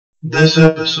This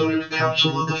episode of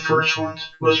Council of the First Ones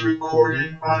was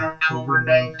recorded on October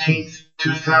 19th,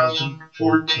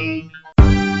 2014.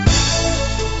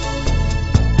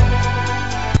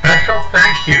 Special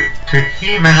thank you to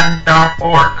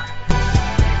He-Man.org.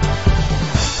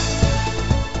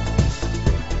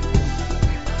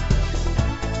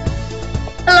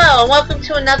 Hello, and welcome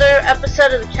to another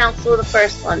episode of the Council of the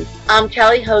First One. I'm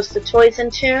Kelly, host of Toys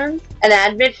and Tunes, and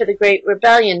admin for the Great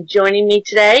Rebellion. Joining me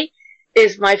today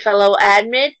is my fellow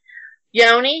admin,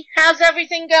 Yoni. How's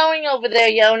everything going over there,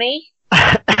 Yoni?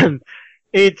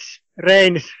 It's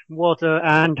rains, water,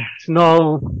 and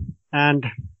snow, and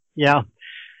yeah.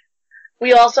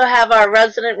 We also have our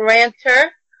resident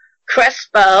ranter,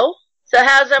 Crespo. So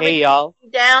how's everything y'all.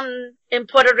 down in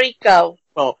Puerto Rico?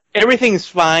 Well, everything's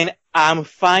fine. I'm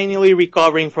finally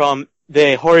recovering from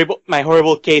my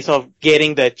horrible case of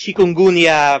getting the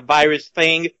chikungunya virus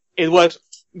thing. It was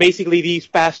basically these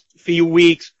past few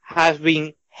weeks has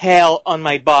been hell on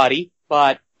my body,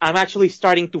 but I'm actually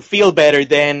starting to feel better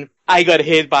than I got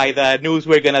hit by the news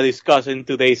we're gonna discuss in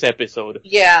today's episode.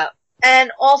 Yeah.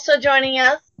 And also joining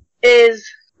us is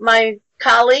my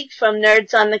colleague from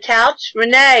Nerds on the Couch,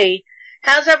 Renee.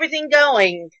 How's everything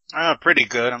going? Pretty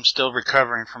good. I'm still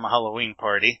recovering from a Halloween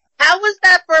party. How was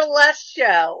that burlesque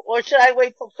show? Or should I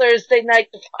wait till Thursday night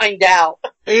to find out?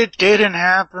 It didn't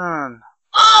happen.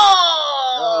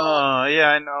 Oh! Yeah,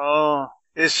 I know.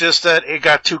 It's just that it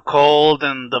got too cold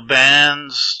and the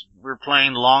bands were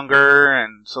playing longer,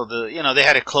 and so they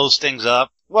had to close things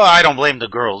up. Well, I don't blame the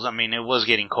girls. I mean, it was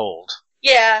getting cold.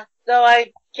 Yeah, though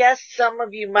I guess some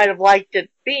of you might have liked it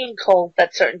being cold,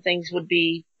 that certain things would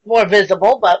be more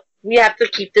visible, but we have to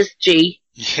keep this G.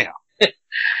 Yeah.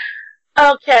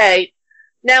 Okay.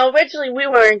 Now, originally we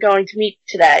weren't going to meet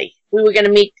today. We were going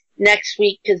to meet next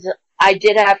week because I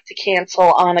did have to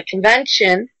cancel on a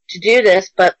convention to do this,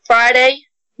 but Friday,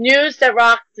 news that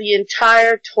rocked the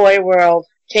entire toy world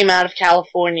came out of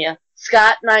California.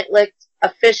 Scott Neitlich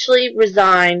officially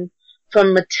resigned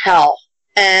from Mattel,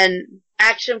 and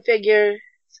Action Figures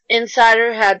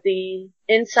Insider had the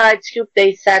inside scoop.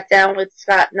 They sat down with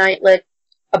Scott Neitlich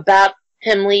about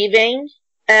him leaving.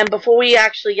 And before we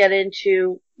actually get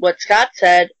into what Scott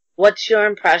said, what's your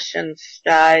impressions,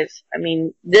 guys? I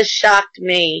mean, this shocked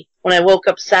me when I woke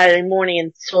up Saturday morning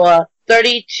and saw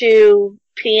 32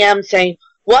 p.m. saying,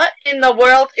 what in the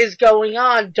world is going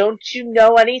on? Don't you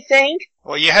know anything?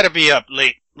 Well, you had to be up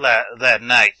late that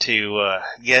night to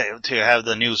have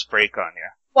the news break on you.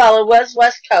 Well, it was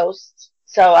West Coast,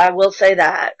 so I will say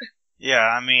that. Yeah,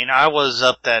 I mean, I was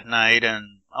up that night,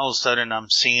 and all of a sudden I'm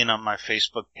seeing on my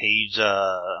Facebook page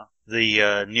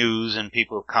the news and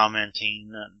people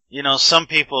commenting, and some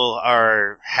people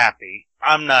are happy.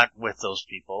 I'm not with those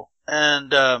people.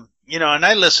 And and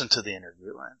I listened to the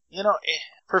interview, and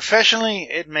professionally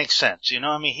it makes sense.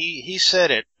 I mean, he said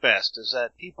it best, is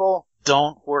that people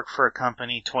don't work for a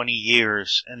company 20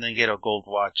 years and then get a gold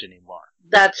watch anymore.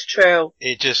 That's true.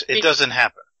 It doesn't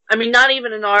happen. I mean, not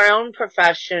even in our own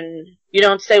profession, you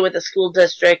don't stay with a school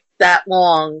district that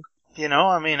long.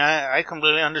 I mean, I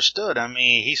completely understood. I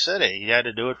mean, he said it. He had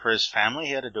to do it for his family.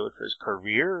 He had to do it for his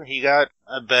career. He got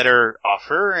a better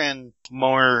offer and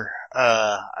more,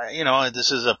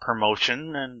 this is a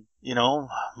promotion and,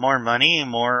 more money,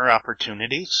 more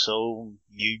opportunities. So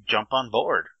you jump on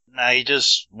board. I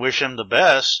just wish him the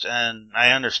best, and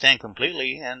I understand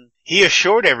completely. And he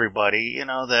assured everybody,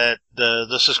 that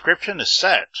the subscription is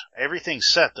set. Everything's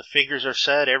set. The figures are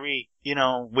set. We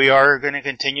are going to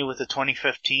continue with the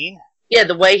 2015. Yeah,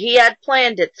 the way he had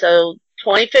planned it. So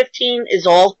 2015 is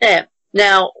all him.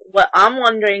 Now, what I'm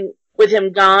wondering, with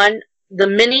him gone, the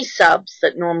mini subs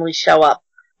that normally show up.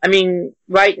 I mean,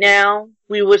 right now,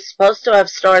 we were supposed to have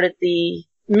started the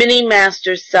Mini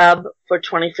Master sub for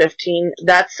 2015.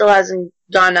 That still hasn't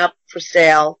gone up for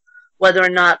sale. Whether or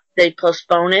not they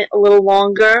postpone it a little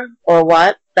longer or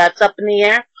what, that's up in the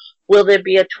air. Will there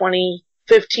be a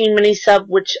 2015 mini sub,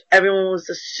 which everyone was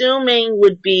assuming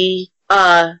would be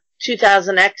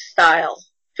 2000X style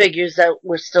figures that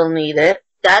were still needed?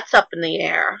 That's up in the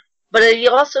air. But he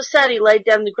also said he laid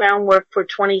down the groundwork for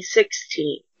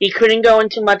 2016. He couldn't go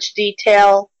into much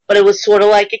detail, but it was sort of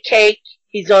like a cake.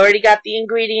 He's already got the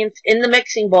ingredients in the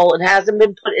mixing bowl. It hasn't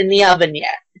been put in the oven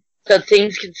yet. So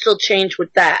things can still change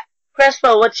with that.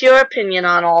 Crespo, what's your opinion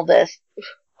on all this?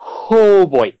 Oh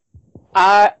boy.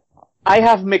 I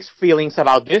have mixed feelings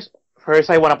about this. First,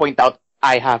 I want to point out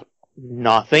I have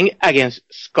nothing against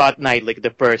Scott Neitlich,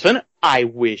 the person. I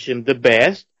wish him the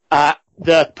best.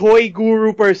 The toy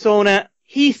guru persona,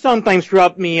 he sometimes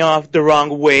rubbed me off the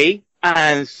wrong way,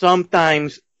 and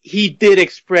sometimes he did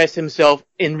express himself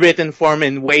in written form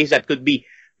in ways that could be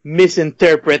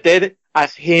misinterpreted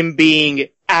as him being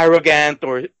arrogant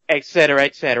or etc.,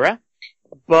 etc.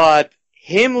 But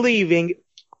him leaving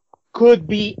could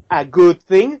be a good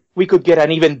thing. We could get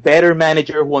an even better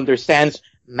manager who understands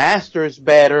Masters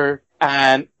better,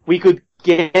 and we could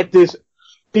get this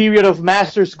period of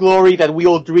Masters glory that we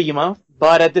all dream of.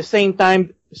 But at the same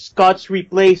time, Scott's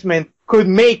replacement could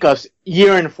make us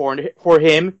yearn for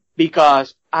him,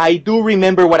 because I do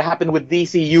remember what happened with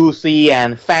DCUC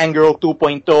and Fangirl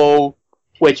 2.0,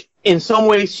 which in some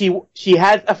ways she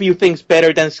had a few things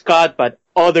better than Scott, but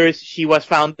others she was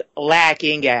found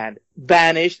lacking and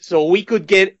banished. So we could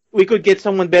get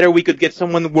someone better, we could get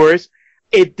someone worse.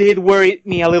 It did worry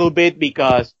me a little bit,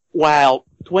 because while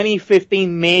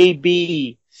 2015 may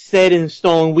be set in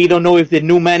stone, we don't know if the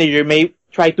new manager may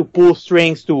try to pull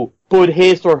strings to put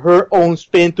his or her own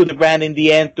spin to the brand in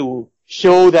the end to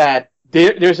show that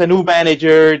there's a new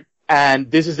manager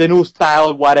and this is the new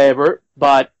style, whatever.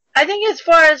 But I think as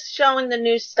far as showing the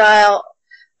new style,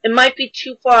 it might be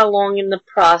too far along in the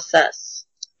process.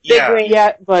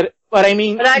 Yeah, but I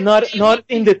mean, but not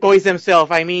in the toys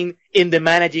themselves. I mean, in the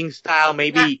managing style,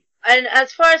 maybe. And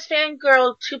as far as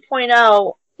Fangirl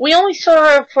 2.0, we only saw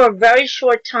her for a very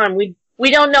short time.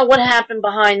 We don't know what happened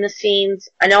behind the scenes.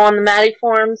 I know on the Maddie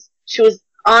forums, she was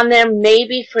on there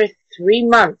maybe for 3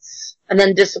 months and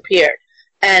then disappeared.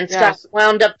 And Scott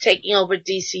wound up taking over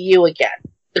DCU again,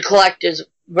 the collector's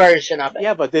version of it.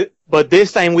 Yeah, but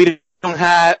this time we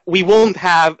won't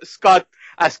have Scott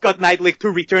Knightley to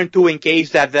return to in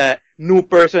case that the new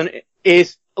person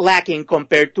is lacking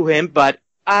compared to him. But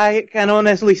I can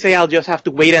honestly say I'll just have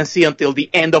to wait and see until the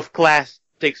end of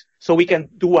Classics so we can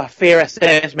do a fair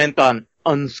assessment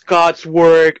on Scott's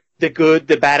work, the good,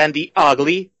 the bad, and the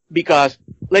ugly. Because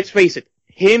let's face it,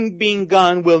 him being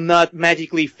gone will not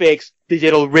magically fix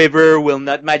Digital River, will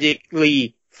not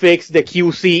magically fix the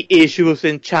QC issues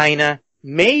in China.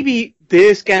 Maybe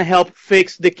this can help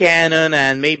fix the canon,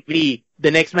 and maybe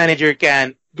the next manager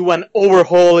can do an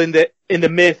overhaul in the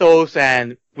mythos,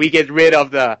 and we get rid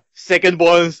of the second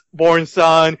born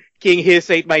son, King Hiss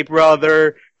ate my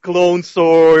brother, Clone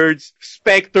Swords,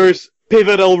 Spectre's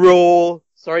pivotal role.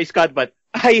 Sorry, Scott, but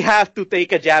I have to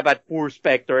take a jab at poor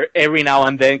Spectre every now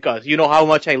and then, cause you know how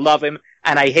much I love him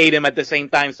and I hate him at the same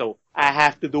time, so I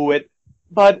have to do it.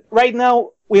 But right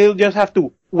now, we'll just have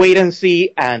to wait and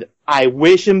see, and I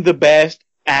wish him the best,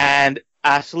 and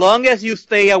as long as you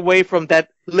stay away from that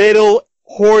little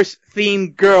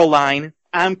horse-themed girl line,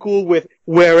 I'm cool with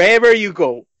wherever you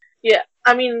go. Yeah,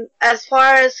 I mean, as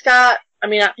far as Scott, I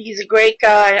mean, he's a great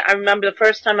guy. I remember the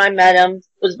first time I met him, it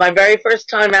was my very first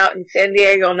time out in San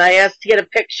Diego, and I asked to get a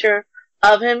picture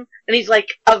of him, and he's like,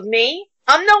 of me?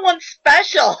 I'm no one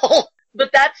special.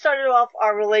 But that started off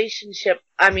our relationship.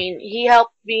 I mean, he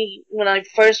helped me when I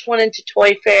first went into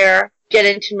Toy Fair, get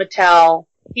into Mattel.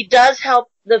 He does help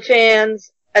the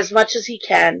fans as much as he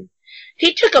can.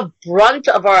 He took a brunt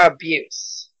of our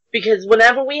abuse, because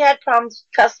whenever we had problems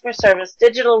with customer service,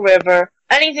 Digital River,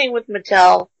 anything with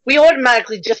Mattel, we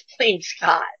automatically just blamed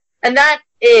Scott. And that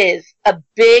is a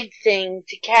big thing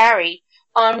to carry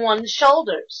on one's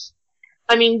shoulders.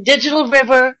 I mean, Digital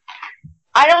River,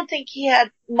 I don't think he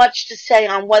had much to say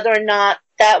on whether or not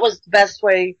that was the best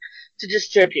way to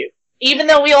distribute. Even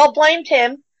though we all blamed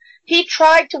him, he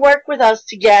tried to work with us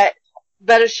to get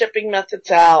better shipping methods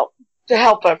out to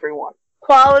help everyone.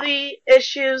 Quality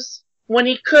issues, when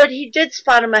he could, he did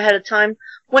spot them ahead of time.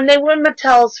 When they were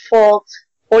Mattel's fault,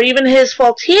 or even his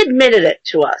fault, he admitted it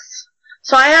to us.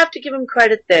 So I have to give him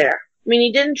credit there. I mean,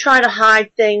 he didn't try to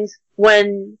hide things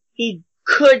when he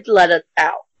could let it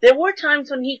out. There were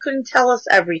times when he couldn't tell us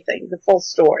everything, the full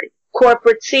story.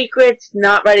 Corporate secrets,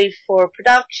 not ready for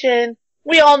production.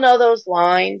 We all know those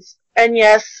lines. And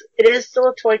yes, it is still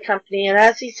a toy company. And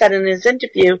as he said in his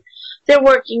interview, they're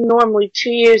working normally 2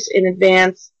 years in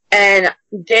advance. And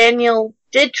Daniel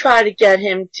did try to get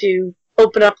him to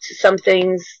open up to some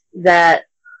things that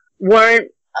were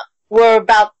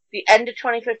about the end of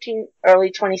 2015,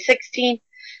 early 2016.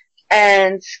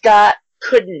 And Scott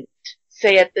couldn't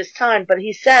say at this time, but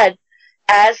he said,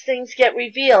 as things get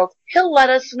revealed, he'll let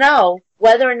us know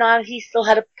whether or not he still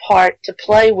had a part to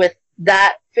play with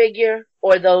that figure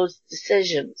or those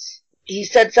decisions. He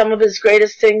said some of his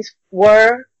greatest things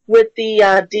were with the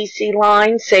DC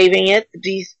line, saving it,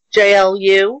 the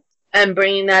DJLU, and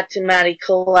bringing that to Matty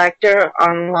Collector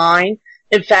online.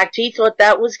 In fact, he thought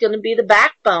that was going to be the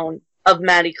backbone of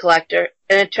Matty Collector,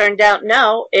 and it turned out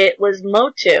no, it was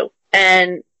Motu.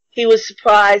 And he was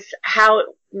surprised how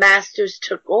Masters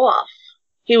took off.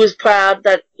 He was proud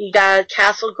that he got a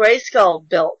Castle Grayskull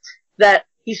built, that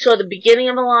he saw the beginning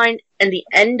of the line and the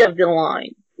end of the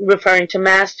line, referring to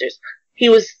Masters. he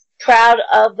was proud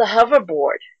of the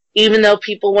hoverboard, even though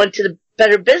people went to the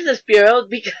Better Business Bureau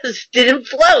because it didn't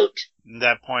float. At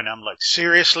that point, I'm like,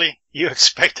 seriously? You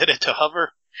expected it to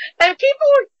hover? And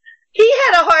he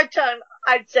had a hard time,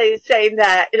 I'd say, saying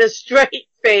that in a straight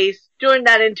face during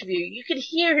that interview. You could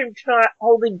hear him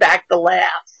holding back the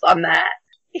laughs on that.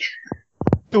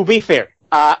 To be fair,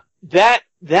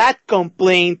 that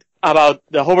complaint about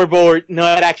the hoverboard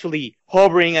not actually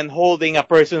hovering and holding a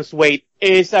person's weight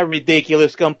is a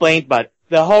ridiculous complaint, but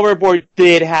the hoverboard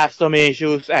did have some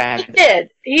issues, and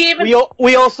It did.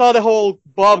 we all saw the whole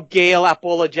Bob Gale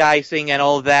apologizing and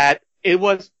all that. It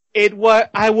was,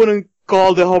 I wouldn't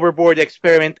call the hoverboard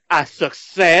experiment a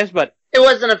success, but It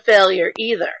wasn't a failure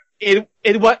either. it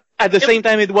was, at the same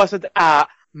time, it wasn't a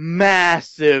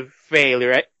massive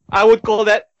failure. I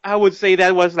would say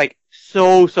that was like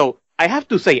so. I have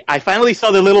to say, I finally saw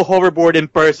the little hoverboard in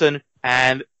person,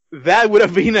 and that would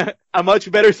have been a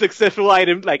much better successful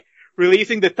item, like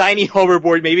releasing the tiny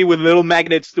hoverboard, maybe with little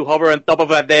magnets to hover on top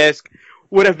of a desk,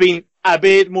 would have been a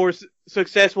bit more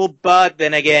successful, but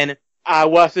then again, I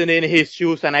wasn't in his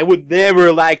shoes, and I would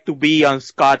never like to be on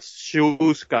Scott's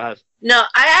shoes, cause... No,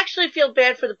 I actually feel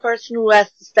bad for the person who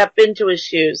has to step into his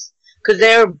shoes, because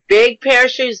they're a big pair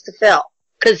of shoes to fill.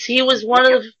 Because he was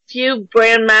one of the few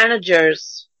brand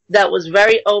managers that was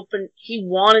very open. He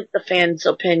wanted the fans'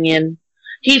 opinion.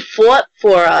 He fought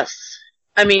for us.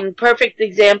 I mean, perfect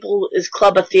example is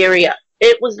Club Etheria.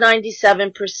 It was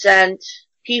 97%.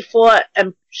 He fought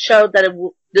and showed that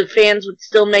the fans would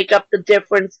still make up the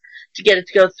difference to get it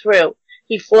to go through.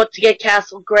 He fought to get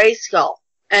Castle Grayskull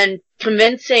and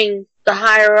convincing the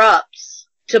higher-ups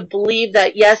to believe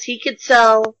that, yes, he could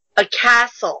sell a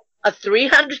castle, a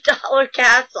 $300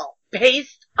 castle,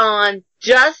 based on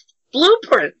just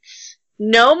blueprints.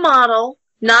 No model,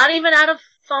 not even out of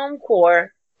foam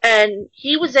core, and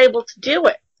he was able to do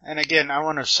it. And again, I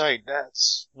want to cite,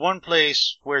 that's one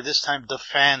place where this time the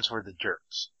fans were the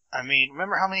jerks. I mean,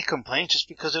 remember how many complaints just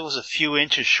because it was a few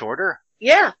inches shorter?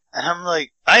 Yeah. And I'm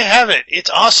like, I have it. It's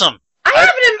awesome. I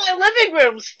have it in my living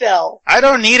room still. I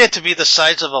don't need it to be the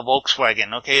size of a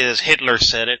Volkswagen, okay, as Hitler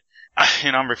said it.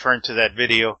 You know, I'm referring to that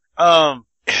video.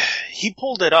 He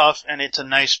pulled it off, and it's a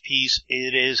nice piece.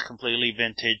 It is completely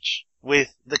vintage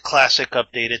with the classic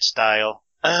updated style.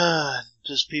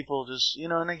 Just people just, you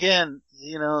know, and again,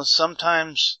 you know,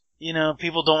 sometimes, you know,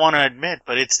 people don't want to admit,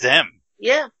 but it's them.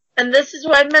 Yeah. And this is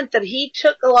what I meant, that he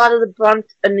took a lot of the brunt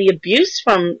and the abuse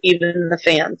from even the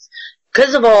fans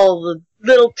because of all the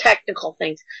little technical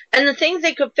things. And the things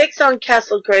they could fix on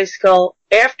Castle Grayskull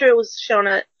after it was shown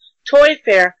at Toy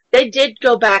Fair, they did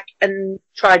go back and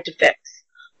try to fix,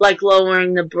 like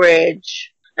lowering the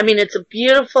bridge. I mean, it's a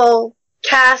beautiful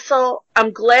castle.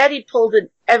 I'm glad he pulled in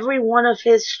every one of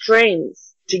his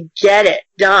strings to get it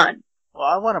done. Well,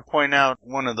 I want to point out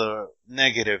one of the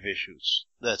negative issues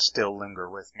that still linger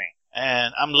with me.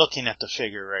 And I'm looking at the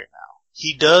figure right now.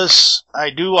 I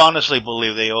do honestly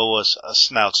believe they owe us a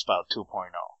Snout Spout 2.0.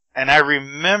 And I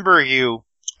remember you,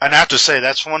 and I have to say,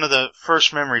 that's one of the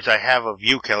first memories I have of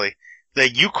you, Kelly,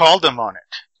 that you called him on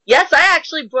it. Yes, I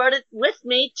actually brought it with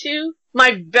me to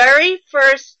my very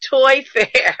first Toy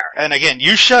Fair. And again,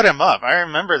 you shut him up. I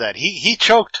remember that. He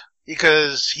choked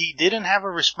because he didn't have a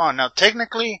response. Now,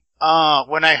 technically,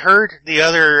 when I heard the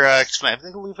other explain,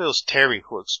 I believe it was Terry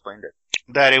who explained it,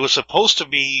 that it was supposed to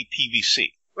be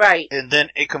PVC. Right. And then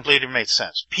it completely made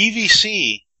sense.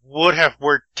 PVC would have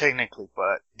worked technically,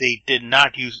 but the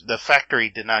factory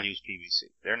did not use PVC.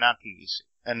 They're not PVC.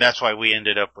 And that's why we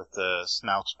ended up with the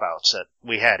Snout Spouts that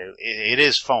we had. It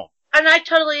is foam. And I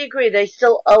totally agree. They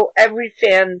still owe every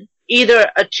fan either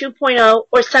a 2.0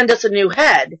 or send us a new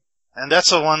head. And that's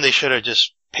the one they should have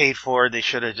just paid for. They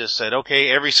should have just said, okay,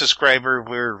 every subscriber,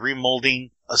 we're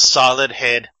remolding a solid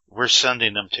head. We're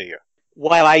sending them to you.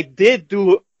 While I did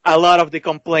do a lot of the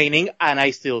complaining, and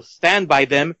I still stand by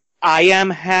them, I am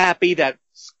happy that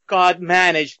Scott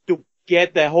managed to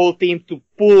get the whole team to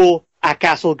pull a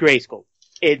Castle Grayskull.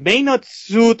 It may not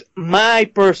suit my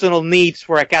personal needs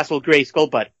for a Castle Grayskull,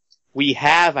 but I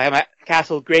have a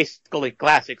Castle Grayskull in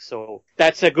Classic, so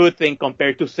that's a good thing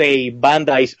compared to, say,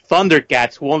 Bandai's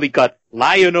Thundercats, who only got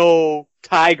Lion-O,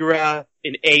 Tigra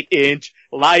in 8-inch,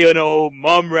 Lion-O,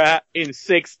 Mumra in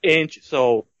 6-inch,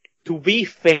 so to be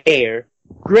fair,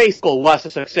 Grayskull was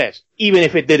a success, even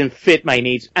if it didn't fit my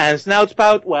needs. And Snout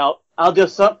Spout, well, I'll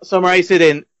just summarize it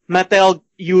in Mattel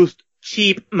used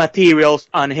cheap materials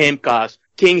on him, cause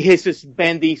King Hiss's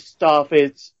bendy stuff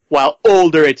is, while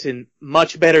older, it's in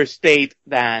much better state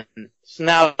than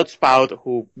Snout Spout,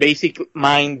 who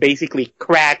basically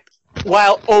cracked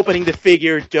while opening the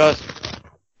figure, just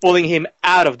pulling him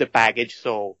out of the package.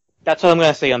 So that's all I'm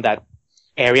gonna say on that.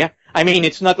 area. I mean,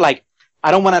 it's not like,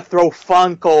 I don't want to throw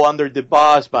Funko under the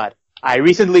bus, but I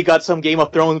recently got some Game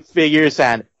of Thrones figures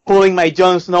and pulling my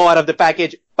Jon Snow out of the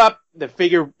package, pop, the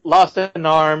figure lost an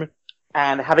arm,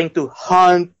 and having to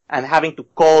hunt and having to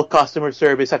call customer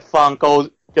service at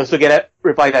Funko just to get a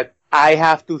reply that I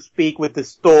have to speak with the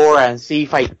store and see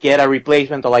if I get a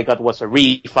replacement. All I got was a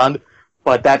refund.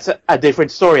 But that's a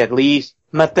different story. At least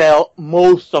Mattel,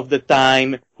 most of the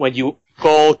time, when you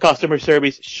call customer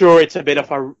service, sure, it's a bit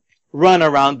of a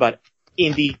runaround, but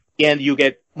in the end,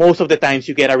 most of the times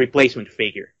you get a replacement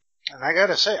figure. And I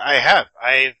gotta say,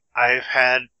 I've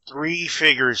had 3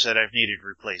 figures that I've needed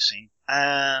replacing.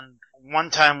 And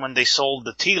one time when they sold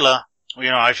the Tila,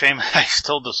 I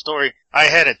told the story. I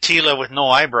had a Tila with no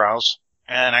eyebrows,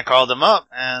 and I called them up,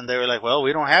 and they were like, well,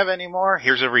 we don't have any more.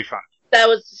 Here's a refund. That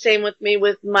was the same with me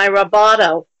with my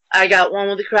Roboto. I got one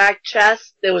with a cracked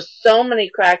chest. There was so many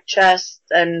cracked chests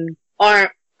and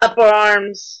upper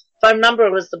arms. If I remember,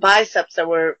 it was the biceps that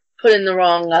were put in the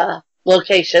wrong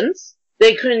locations.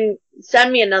 They couldn't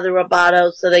send me another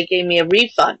Roboto, so they gave me a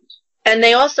refund. And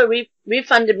they also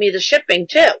refunded me the shipping,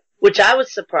 too, which I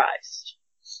was surprised.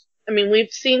 I mean,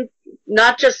 we've seen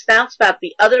not just Snoutspout,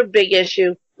 the other big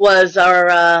issue was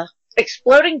our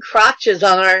exploding crotches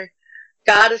on our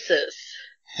goddesses.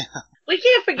 We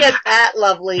can't forget that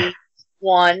lovely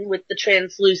one with the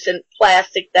translucent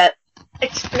plastic that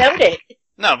exploded.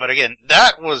 No, but again,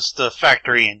 that was the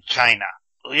factory in China.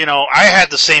 I had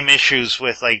the same issues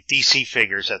with, like, DC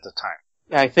figures at the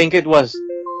time. I think it was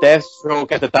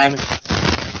Deathstroke at the time.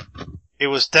 It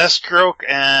was Deathstroke,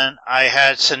 and I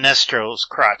had Sinestro's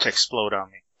crotch explode on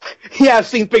me. Yeah, I've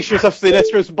seen pictures of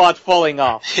Sinestro's butt falling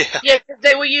off. Yeah, because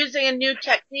they were using a new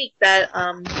technique that,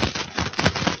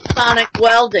 sonic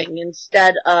welding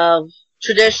instead of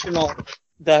traditional.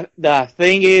 The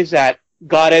thing is that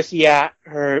Goddess,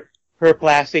 her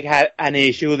plastic had an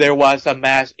issue. There was a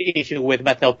mass issue with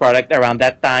Mattel product around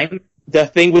that time. The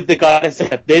thing with the Goddess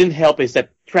that didn't help is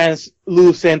that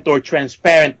translucent or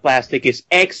transparent plastic is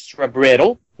extra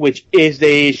brittle, which is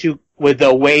the issue with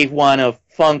the Wave 1 of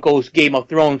Funko's Game of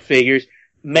Thrones figures.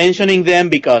 Mentioning them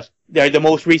because they're the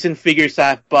most recent figures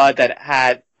I've bought that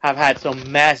have had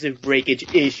some massive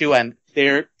breakage issue, and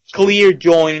their clear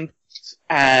joints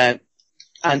and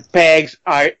pegs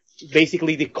are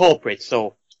basically the culprits.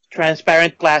 So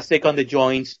transparent plastic on the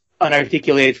joints,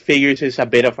 unarticulated figures is a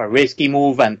bit of a risky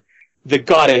move, and the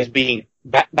Goddess being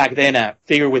back then a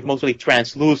figure with mostly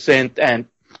translucent and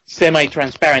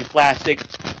semi-transparent plastic,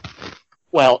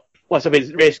 well, was a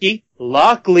bit risky.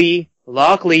 Luckily,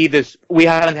 we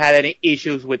haven't had any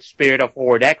issues with Spirit of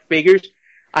Hordak figures.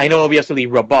 I know obviously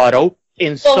Roboto.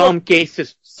 In some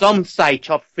cases, some side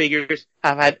chop figures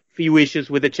have had few issues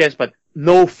with the chest, but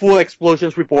no full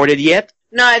explosions reported yet.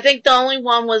 No, I think the only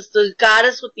one was the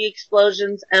Goddess with the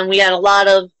explosions, and we had a lot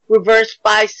of reverse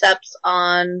biceps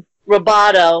on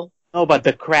Roboto. No, but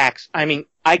the cracks. I mean,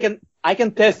 I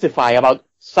can testify about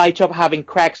side chop having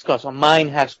cracks because mine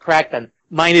has cracked and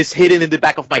mine is hidden in the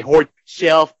back of my hoard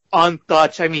shelf,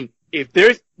 untouched. I mean, if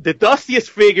there's the dustiest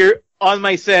figure on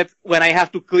my set when I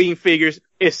have to clean figures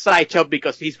is side chop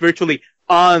because he's virtually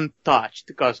untouched.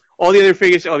 Because all the other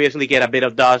figures obviously get a bit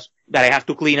of dust that I have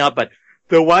to clean up, but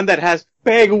the one that has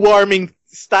peg warming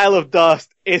style of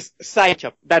dust is side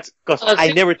chop. That's because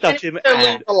I never touch him.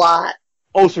 And a lot.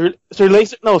 Oh, Sir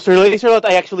Laserlot,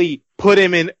 I actually put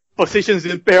him in positions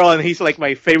in peril, and he's like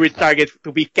my favorite target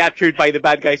to be captured by the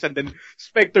bad guys, and then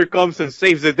Spectre comes and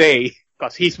saves the day,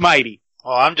 because he's mighty.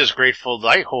 Oh, I'm just grateful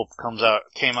Light Hope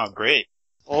came out great.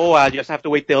 Oh, I'll just have to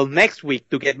wait till next week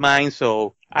to get mine,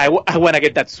 so I want to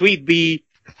get that Sweet Bee,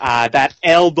 that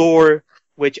Eldor,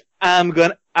 which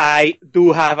I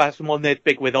do have a small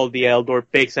nitpick with all the Eldor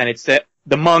picks, and it's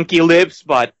the monkey lips,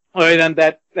 but other than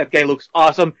that guy looks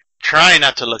awesome. Try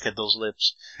not to look at those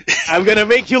lips. I'm gonna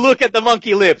make you look at the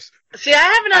monkey lips. See, I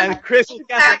haven't And Crystal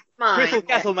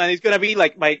Castleman is gonna be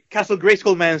like my Castle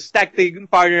Grayskull Man stack team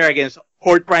partner against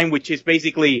Horde Prime, which is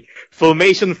basically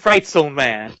Filmation Fright Zone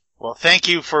Man. Well, thank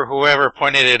you for whoever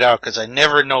pointed it out, because I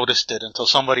never noticed it until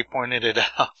somebody pointed it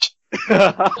out.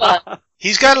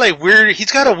 He's got a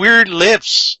weird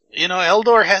lips.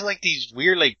 Eldor has like these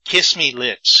weird, like, kiss me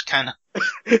lips, kinda.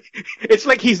 It's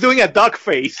like he's doing a duck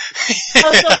face.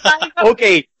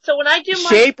 Okay. So when I do my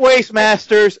Shapeways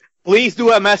Masters, please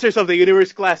do a Masters of the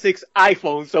Universe Classics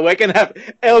iPhone so I can have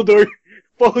Eldor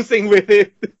posing with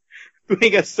it,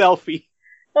 doing a selfie.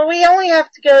 Well, we only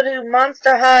have to go to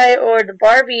Monster High or the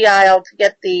Barbie aisle to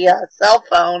get the cell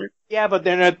phone. Yeah, but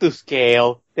they're not to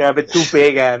scale. They're a bit too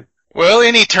big and... Well,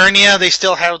 in Eternia, they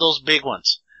still have those big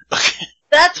ones.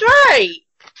 That's right!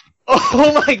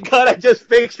 Oh my god, I just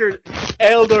pictured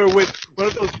Eldor with one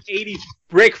of those 80s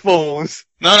brick phones.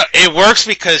 No, it works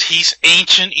because he's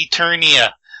ancient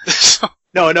Eternia.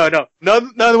 No.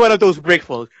 Not one of those brick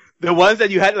phones. The ones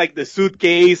that you had like the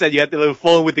suitcase and you had the little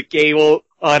phone with the cable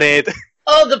on it.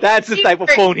 Oh, That's the type of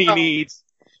phone he needs.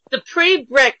 The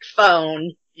pre-brick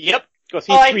phone. Yep, because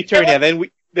he's Eternia.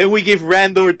 Then we give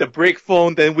Randor the brick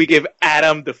phone, then we give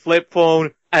Adam the flip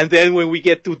phone, and then when we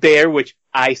get to there, which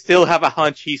I still have a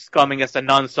hunch he's coming as a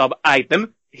non-sub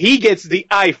item, he gets the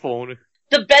iPhone.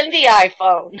 The bendy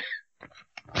iPhone.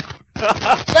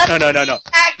 No.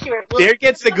 Accurate. There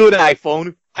gets the good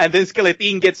iPhone, and then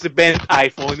Skeleton gets the bent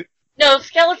iPhone. No,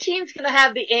 Skeletine's gonna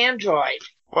have the Android.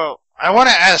 Well, I want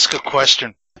to ask a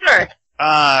question. Sure.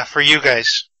 For you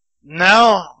guys.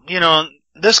 Now,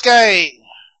 this guy,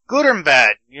 good and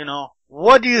bad,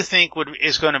 what do you think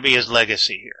is going to be his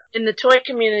legacy here? In the toy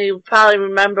community, you'll probably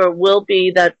remember will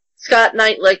be that Scott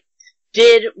Knightlick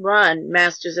did run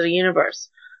Masters of the Universe.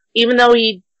 Even though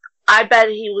I bet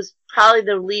he was probably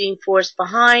the leading force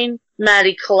behind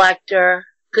Matty Collector,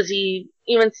 because he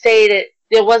even stated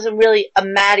there wasn't really a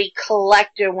Matty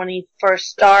Collector when he first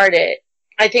started.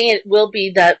 I think it will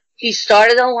be that he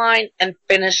started a line and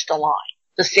finished a line,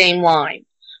 the same line,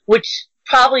 which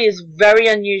probably is very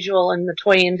unusual in the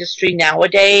toy industry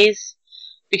nowadays,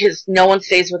 because no one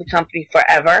stays with a company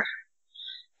forever.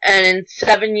 And in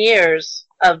 7 years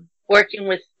of working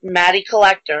with Matty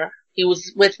Collector, he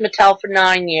was with Mattel for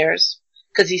 9 years,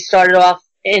 because he started off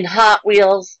in Hot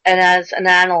Wheels and as an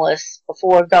analyst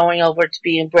before going over to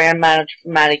being brand manager for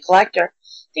Matty Collector.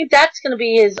 I think that's going to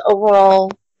be his overall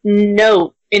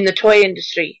note in the toy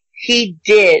industry. He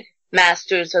did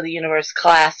Masters of the Universe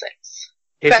Classics.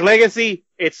 His legacy,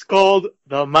 it's called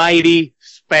the Mighty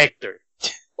Spectre.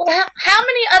 Well, how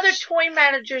many other toy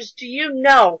managers do you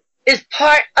know is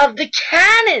part of the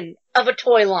canon of a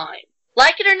toy line?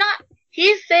 Like it or not,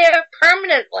 he's there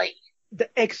permanently.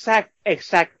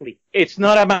 Exactly. It's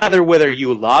not a matter whether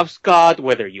you love Scott,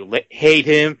 whether you hate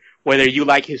him, whether you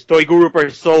like his Toy Guru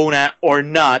persona or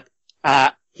not.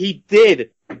 He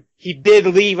did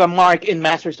leave a mark in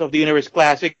Masters of the Universe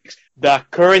Classics. The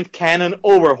current canon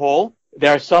overhaul,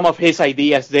 there are some of his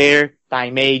ideas there.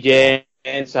 Time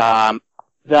Agents,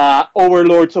 the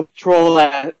Overlords of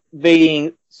Troll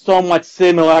being somewhat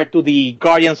similar to the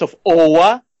Guardians of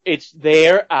Oa. It's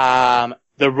there.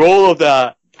 The role of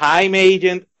the Time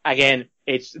Agent, again,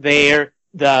 it's there.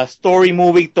 The story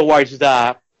moving towards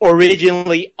the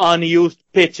originally unused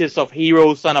pitches of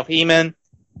Hero, Son of He-Man.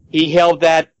 He held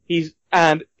that.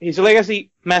 And his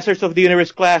legacy, Masters of the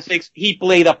Universe Classics, he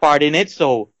played a part in it.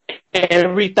 So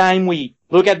every time we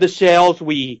look at the shelves,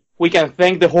 we can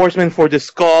thank the Horsemen for the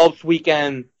sculpts. We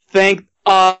can thank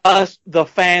us, the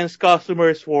fans,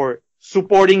 customers, for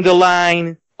supporting the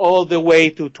line all the way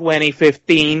to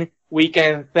 2015. We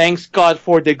can thank Scott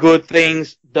for the good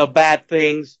things, the bad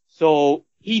things. So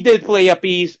he did play a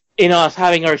piece in us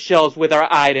having our shelves with our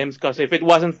items, because if it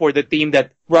wasn't for the team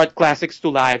that brought classics to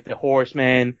life, the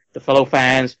Horsemen, the fellow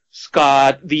fans,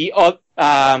 Scott, the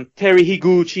Terry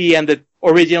Higuchi, and the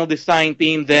original design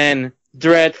team, then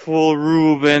Dreadful,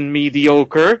 Ruben,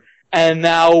 Mediocre, and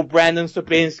now Brandon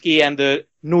Stopinski and the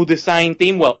new design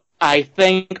team. Well, I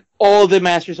thank all the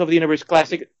Masters of the Universe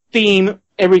Classic team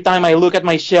every time I look at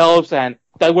my shelves, and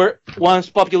that were once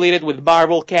populated with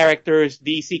Marvel characters,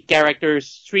 DC characters,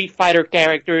 Street Fighter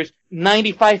characters.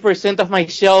 95% of my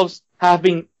shelves have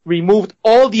been removed,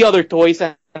 all the other toys,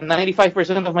 and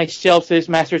 95% of my shelves is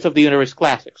Masters of the Universe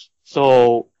Classics.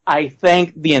 So I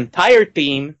thank the entire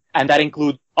team, and that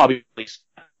includes, obviously,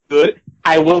 good.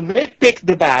 I will nitpick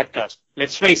the bad, because,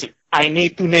 let's face it, I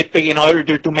need to nitpick in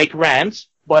order to make rants,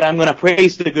 but I'm gonna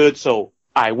praise the good, so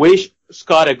I wish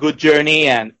Scott a good journey,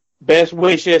 and best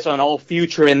wishes on all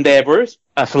future endeavors,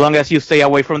 as long as you stay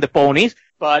away from the ponies.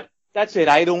 But that's it.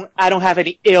 I don't have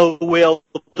any ill will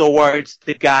towards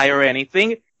the guy or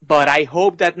anything. But I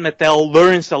hope that Mattel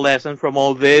learns a lesson from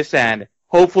all this, and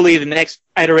hopefully the next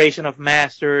iteration of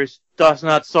Masters does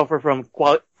not suffer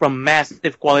from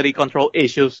massive quality control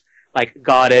issues like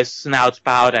Goddess, Snout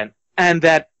Spout, and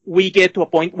that we get to a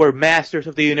point where Masters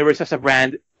of the Universe as a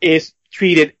brand is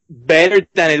treated better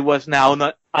than it was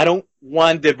now. I don't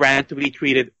want the brand to be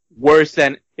treated worse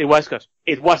than it was, because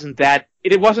it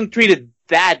wasn't treated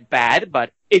that bad,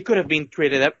 but it could have been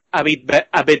treated a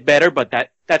bit better, but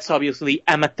that's obviously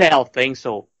a Mattel thing.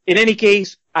 So in any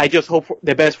case, I just hope for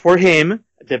the best for him,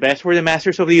 the best for the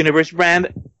Masters of the Universe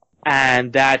brand,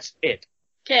 and that's it.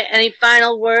 Okay, any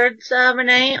final words,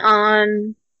 Renee,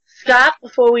 on Scott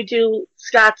before we do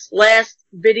Scott's last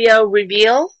video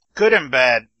reveal? Good and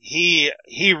bad. He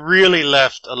really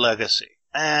left a legacy.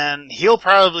 And he'll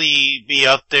probably be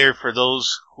up there for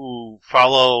those who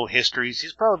follow histories.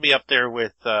 He's probably up there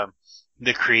with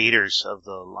the creators of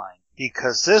the line.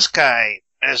 Because this guy,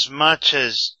 as much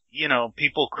as,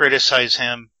 people criticize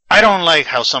him, I don't like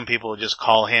how some people just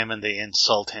call him and they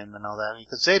insult him and all that,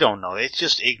 because they don't know. It's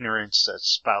just ignorance that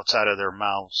spouts out of their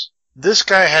mouths. This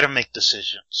guy had to make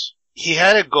decisions. He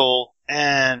had a goal,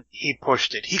 and he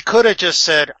pushed it. He could have just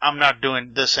said, I'm not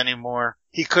doing this anymore.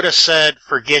 He could have said,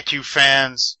 forget you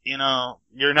fans,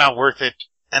 you're not worth it,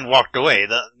 and walked away.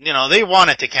 They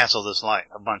wanted to cancel this line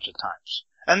a bunch of times.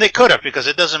 And they could have, because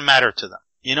it doesn't matter to them.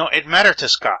 It mattered to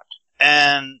Scott.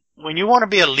 And when you want to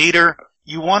be a leader,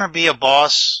 you want to be a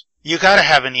boss, you gotta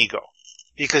have an ego.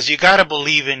 Because you gotta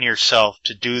believe in yourself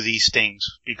to do these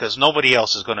things, because nobody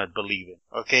else is gonna believe it,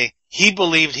 okay? He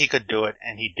believed he could do it,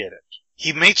 and he did it.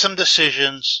 He made some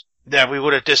decisions that we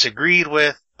would have disagreed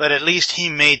with, but at least he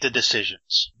made the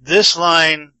decisions. This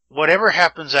line, whatever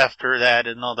happens after that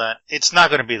and all that, it's not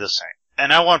gonna be the same.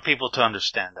 And I want people to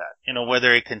understand that.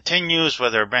 Whether it continues,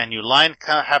 whether a brand new line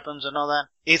happens and all that,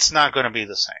 it's not going to be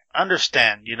the same.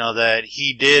 Understand, that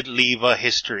he did leave a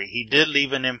history. He did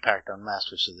leave an impact on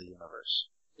Masters of the Universe.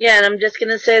 Yeah, and I'm just going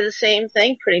to say the same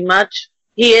thing pretty much.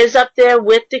 He is up there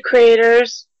with the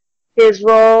creators. His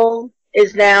role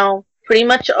is now pretty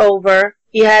much over.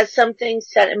 He has some things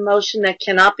set in motion that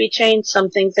cannot be changed, some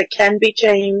things that can be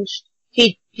changed.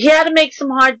 He had to make some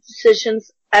hard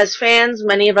decisions. As fans,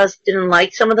 many of us didn't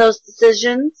like some of those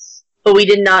decisions, but we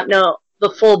did not know the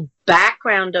full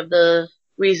background of the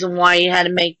reason why he had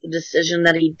to make the decision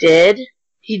that he did.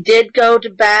 He did go to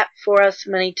bat for us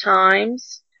many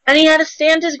times, and he had to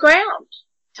stand his ground.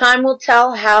 Time will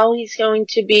tell how he's going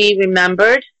to be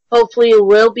remembered. Hopefully it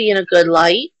will be in a good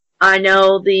light. I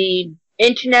know the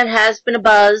internet has been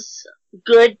abuzz,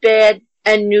 good, bad,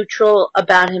 and neutral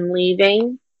about him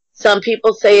leaving. Some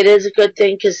people say it is a good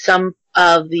thing because some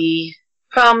of the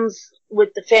problems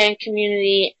with the fan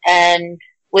community and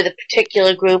with a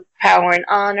particular group, Power and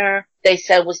Honor, they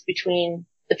said was between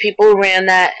the people who ran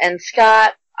that and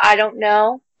Scott. I don't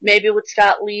know. Maybe with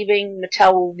Scott leaving,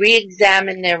 Mattel will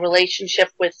re-examine their relationship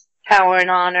with Power and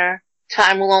Honor.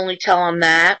 Time will only tell on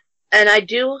that. And I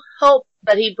do hope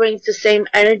that he brings the same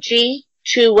energy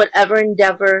to whatever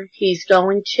endeavor he's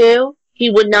going to. He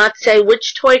would not say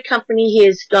which toy company he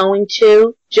is going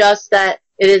to, just that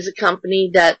it is a company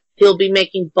that he'll be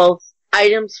making both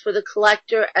items for the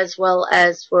collector as well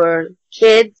as for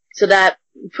kids. So that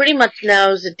pretty much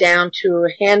narrows it down to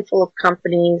a handful of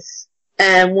companies.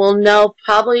 And we'll know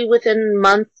probably within a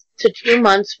month to 2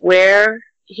 months where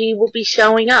he will be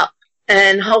showing up.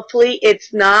 And hopefully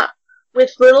it's not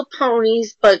with little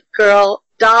ponies, but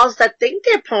dolls that think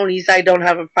they're ponies. I don't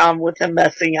have a problem with him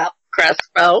messing up,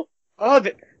 Crespo. Oh,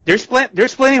 there's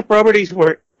plenty of properties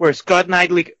where Scott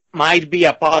Knightley might be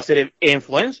a positive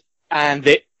influence, and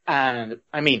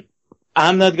I mean,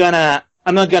 I'm not gonna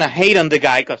hate on the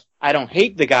guy, cause I don't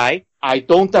hate the guy. I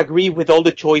don't agree with all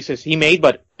the choices he made,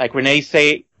 but like Renee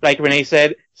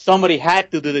said, somebody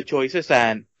had to do the choices,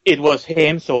 and it was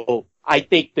him, so I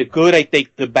take the good, I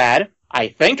take the bad.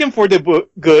 I thank him for the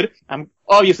good. I'm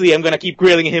gonna keep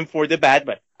grilling him for the bad,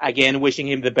 but again, wishing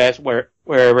him the best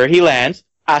wherever he lands.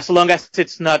 As long as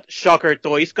it's not Shocker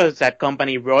Toys, because that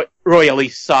company royally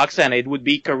sucks and it would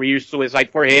be career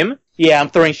suicide for him. Yeah, I'm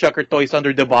throwing Shocker Toys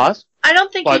under the bus. I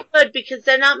don't think he would, because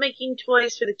they're not making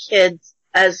toys for the kids.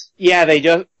 Yeah, they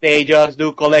just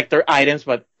do collector items,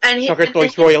 but Shocker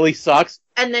Toys royally sucks.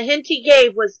 And the hint he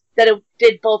gave was that it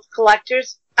did both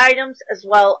collector's items as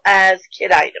well as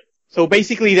kid items. So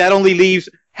basically that only leaves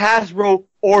Hasbro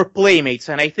or Playmates,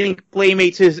 and I think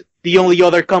Playmates is the only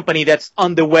other company that's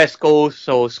on the West Coast,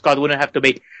 so Scott wouldn't have to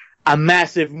make a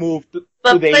massive move to the East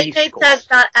Coast. But Playmates has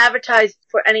not advertised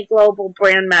for any global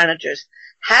brand managers.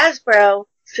 Hasbro,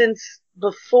 since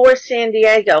before San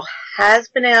Diego, has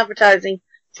been advertising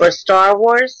for Star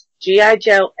Wars, G.I.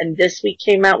 Joe, and this week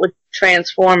came out with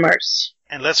Transformers.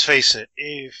 And let's face it,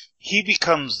 if he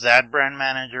becomes that brand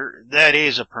manager, that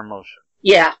is a promotion.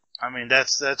 Yeah. I mean,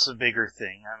 that's a bigger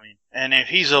thing. I mean, and if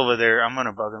he's over there, I'm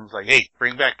gonna bug him. It's like, hey,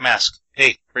 bring back Mask.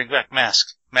 Hey, bring back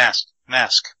Mask.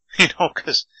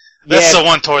 Cause that's the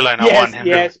one toy line I want him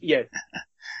to. Yes.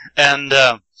 And,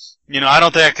 I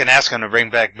don't think I can ask him to bring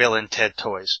back Bill and Ted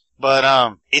toys.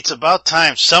 But, it's about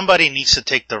time. Somebody needs to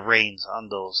take the reins on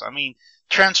those. I mean,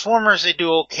 Transformers, they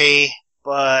do okay,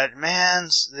 but man,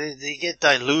 they get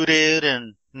diluted,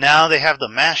 and now they have the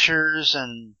Mashers,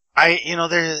 and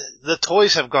the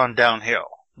toys have gone downhill.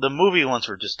 The movie ones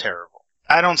were just terrible.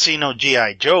 I don't see no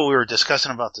G.I. Joe. We were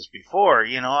discussing about this before.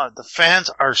 The fans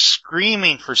are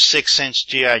screaming for 6-inch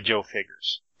G.I. Joe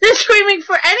figures. They're screaming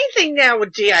for anything now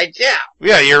with G.I. Joe.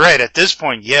 Yeah, you're right. At this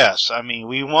point, yes. I mean,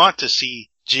 we want to see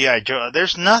G.I. Joe.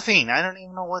 There's nothing. I don't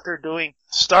even know what they're doing.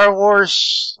 Star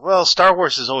Wars, well, Star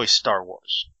Wars is always Star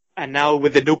Wars. And now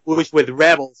with the new push with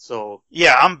Rebels, so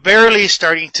Yeah, I'm barely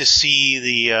starting to see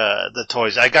the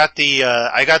toys. I got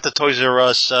the Toys R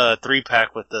Us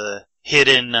 3-pack with the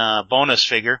hidden bonus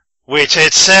figure, which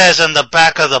it says on the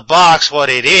back of the box what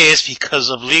it is because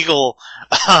of legal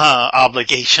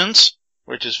obligations,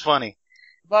 which is funny.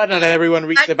 but not everyone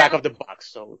reads the back of the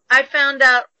box. So I found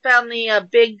the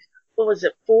big, what was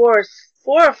it, 4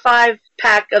 or 5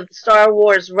 pack of the Star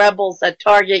Wars Rebels at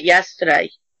Target yesterday.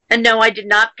 And no, I did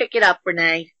not pick it up,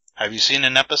 Renee. Have you seen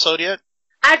an episode yet?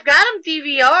 I've got them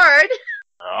DVR'd.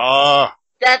 Oh,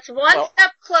 That's one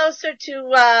step closer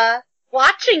to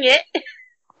watching it.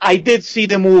 I did see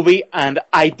the movie, and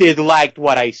I did like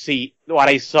what I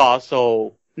saw.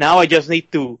 So now I just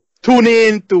need to tune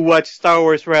in to watch Star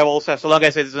Wars Rebels, as long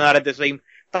as it's not at the same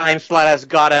time slot as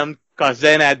Gotham, because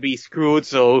then I'd be screwed.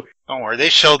 So don't worry, they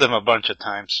showed them a bunch of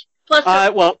times. Plus,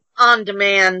 well, on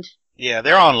demand. Yeah,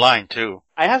 they're online too.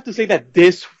 I have to say that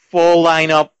this fall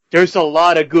lineup, there's a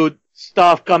lot of good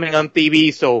stuff coming on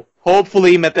TV. So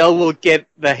hopefully Mattel will get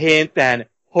the hint and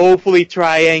hopefully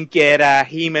try and get a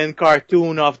He-Man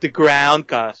cartoon off the ground,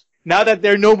 cause now that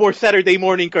there are no more Saturday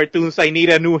morning cartoons, I need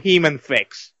a new He-Man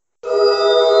fix.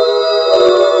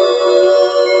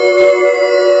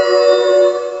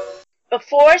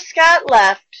 Before Scott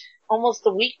left, almost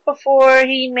a week before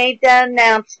he made that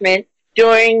announcement,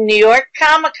 during New York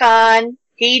Comic-Con,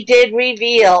 he did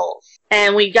reveals.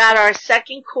 And we got our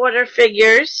second quarter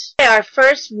figures. Our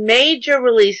first major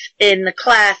release in the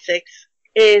classics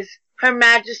is Her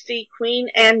Majesty Queen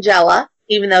Angela,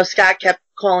 even though Scott kept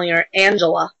calling her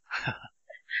Angela.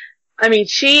 I mean,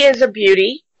 she is a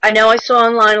beauty. I know I saw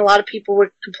online a lot of people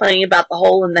were complaining about the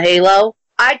hole in the halo.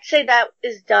 I'd say that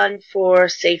is done for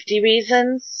safety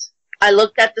reasons. I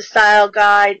looked at the style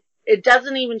guide. It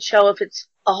doesn't even show if it's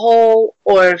a hole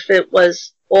or if it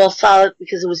was all solid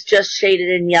because it was just shaded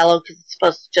in yellow because it's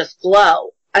supposed to just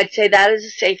glow. I'd say that is a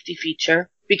safety feature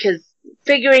because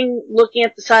looking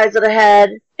at the size of the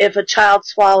head, if a child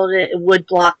swallowed it, it would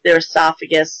block their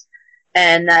esophagus.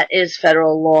 And that is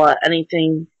federal law.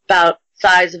 Anything about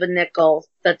size of a nickel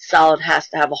that's solid has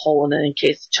to have a hole in it in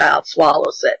case the child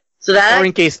swallows it. So that, or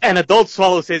in case an adult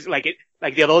swallows it, like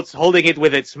the adult's holding it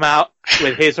with its mouth,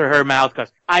 with his or her mouth,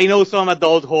 cause I know some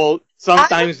adults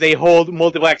sometimes they hold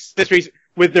multiple accessories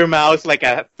with their mouths like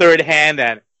a third hand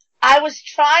and. I was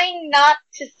trying not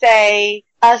to say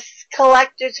us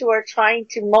collectors who are trying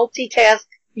to multitask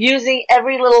using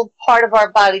every little part of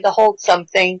our body to hold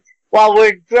something while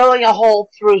we're drilling a hole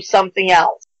through something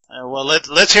else. Well,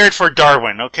 let's hear it for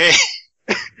Darwin, okay?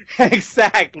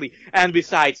 Exactly. And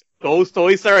besides, those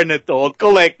toys are an adult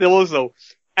collectible, so,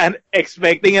 and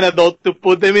expecting an adult to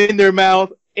put them in their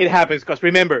mouth, it happens. Cause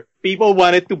remember, people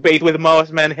wanted to bait with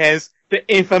Mossman, hence the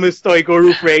infamous Toy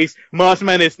Guru phrase,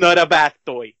 Mossman is not a bad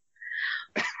toy.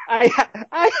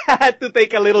 I had to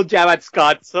take a little jab at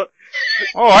Scott, so.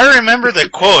 Oh, I remember the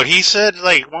quote. He said,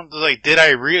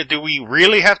 do we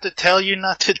really have to tell you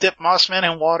not to dip Mossman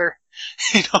in water?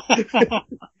 You know?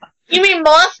 You mean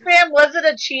Mossman wasn't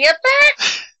a chia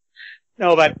pet?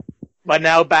 No, but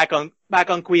now back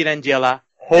on Queen Angela.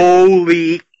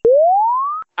 Holy,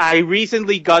 I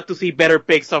recently got to see better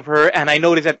pics of her and I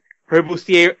noticed that her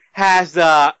bustier has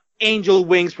the angel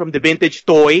wings from the vintage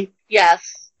toy.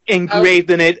 Yes.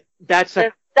 Engraved in it. That's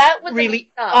a that was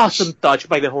really awesome touch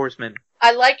by the Horseman.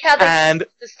 I like how they used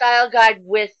the style guide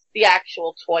with the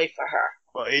actual toy for her.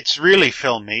 Well, it's really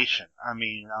Filmation. I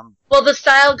mean, well, the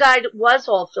style guide was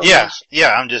all Filmation.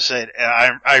 Yeah, I'm just saying,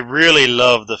 I really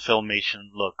love the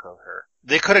Filmation look of her.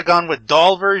 They could have gone with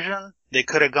doll version, they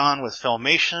could have gone with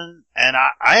Filmation, and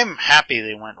I'm happy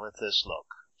they went with this look.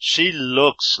 She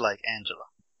looks like Angela.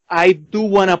 I do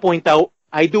want to point out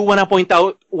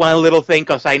one little thing,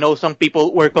 because I know some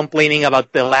people were complaining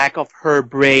about the lack of her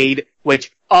braid,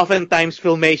 which oftentimes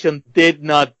Filmation did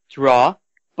not draw.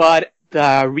 But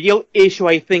the real issue,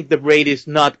 I think the braid is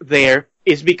not there,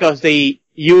 is because they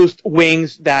used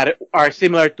wings that are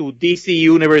similar to DC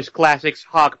Universe Classics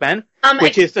Hawkman,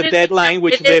 which is the deadline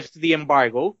which lifts the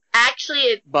embargo.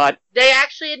 Actually, they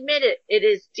actually admit it. It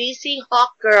is DC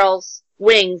Hawkgirl's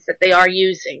wings that they are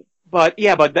using. But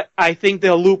I think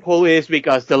the loophole is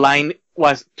because the line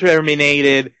was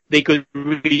terminated, they could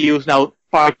reuse now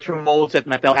parts from molds that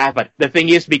Mattel has. But the thing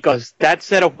is, because that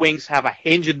set of wings have a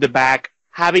hinge in the back,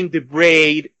 having the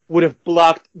braid would have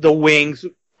blocked the wings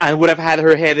and would have had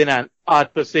her head in an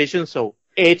odd position. So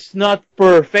it's not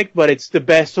perfect, but it's the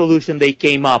best solution they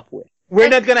came up with. We're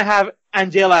not gonna have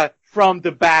Angela from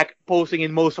the back posing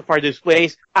in most of our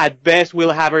displays. At best,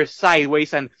 we'll have her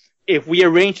sideways, and if we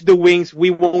arrange the wings,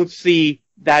 we won't see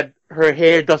that her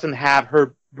hair doesn't have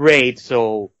her braid,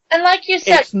 so And like you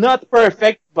said, it's not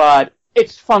perfect, but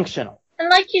it's functional. And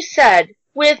like you said,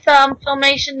 with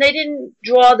Filmation, they didn't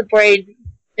draw the braid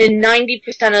in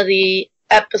 90% of the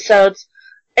episodes.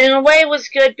 And in a way, it was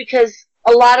good because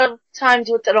a lot of times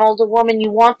with an older woman,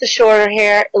 you want the shorter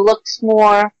hair. It looks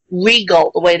more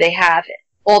regal the way they have it.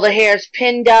 All the hair's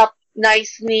pinned up,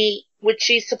 nice, neat, which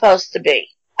she's supposed to be.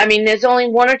 I mean, there's only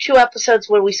 1 or 2 episodes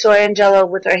where we saw Angela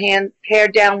with her hair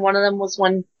down. One of them was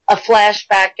when a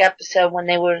flashback episode when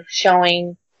they were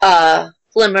showing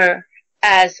Flimmer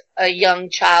as a young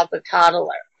child, a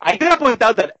toddler. I gotta point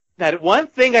out that one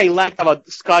thing I liked about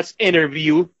Scott's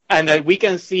interview, and that we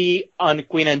can see on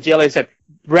Queen Angela, is that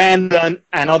Brandon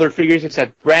and other figures have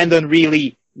said Brandon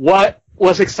really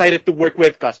was excited to work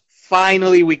with, because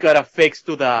finally we got a fix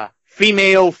to the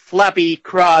female flappy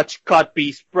crotch cut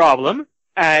piece problem,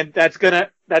 and that's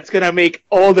gonna make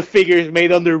all the figures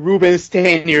made under Ruben's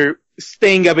tenure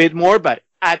sting a bit more, but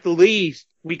at least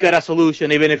we got a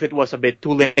solution, even if it was a bit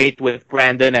too late with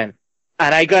Brandon, and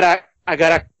I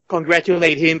gotta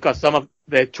congratulate him, because some of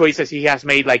the choices he has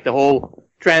made, like the whole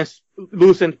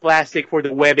translucent plastic for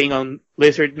the webbing on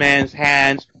Lizardman's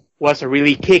hands, was a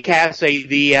really kick-ass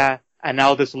idea, and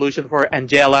now the solution for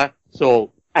Angela.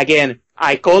 So again,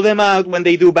 I call them out when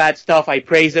they do bad stuff, I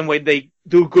praise them when they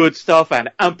do good stuff, and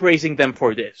I'm praising them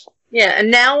for this. Yeah,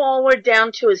 and now all we're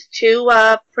down to is 2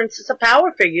 Princess of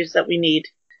Power figures that we need.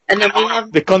 And then we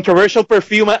have the controversial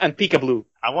Perfuma and Pika-Blue.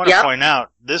 I want to point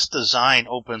out, this design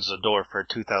opens the door for a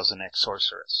 2000X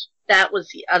Sorceress. That was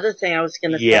the other thing I was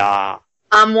going to say. Yeah.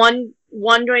 I'm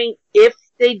wondering if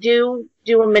they do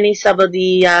a mini-sub of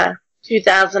the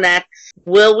 2000X,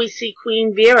 will we see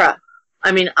Queen Vera?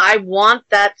 I mean, I want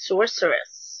that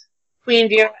Sorceress. Queen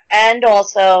Vera and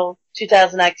also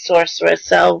 2000X Sorceress,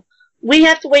 so we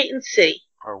have to wait and see.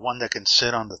 Or one that can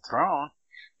sit on the throne.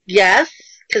 Yes,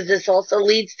 because this also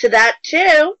leads to that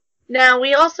too. Now,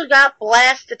 we also got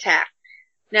Blast Attack.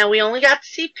 Now, we only got to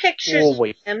see pictures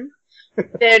of him.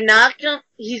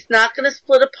 He's not gonna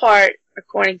split apart,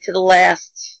 according to the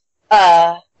last,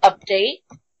 update.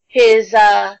 His,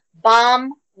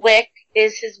 bomb wick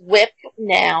is his whip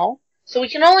now. So we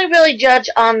can only really judge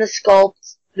on the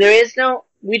sculpt.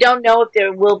 We don't know if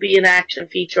there will be an action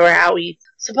feature or how he's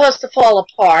supposed to fall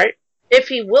apart. If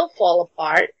he will fall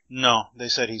apart. No, they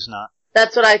said he's not.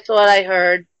 That's what I thought I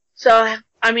heard. So,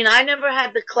 I mean, I never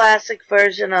had the classic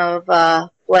version of,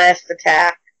 Blast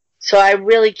Attack. So I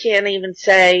really can't even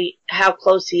say how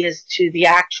close he is to the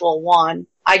actual one.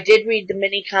 I did read the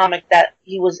mini comic that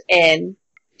he was in.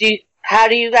 How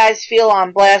do you guys feel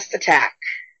on Blast Attack?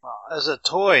 Well, as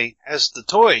the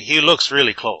toy, he looks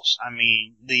really close. I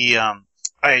mean,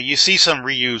 you see some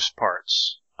reused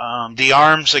parts. The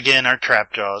arms again are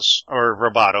Trapjaws, or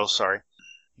Roboto, sorry.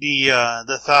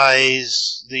 The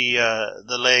thighs,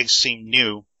 the legs seem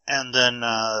new. And then,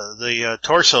 the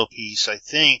torso piece, I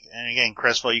think, and again,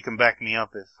 Crespo, you can back me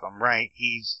up if I'm right,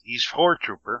 he's Horde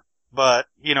Trooper. But,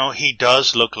 he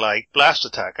does look like Blast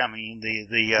Attack. I mean,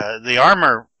 the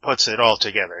armor puts it all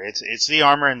together. It's the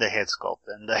armor and the head sculpt.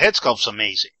 And the head sculpt's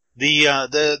amazing.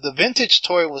 The vintage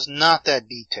toy was not that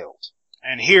detailed.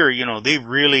 And here, they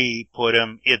really put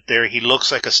him there. He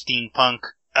looks like a steampunk,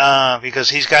 because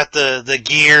he's got the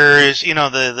gears,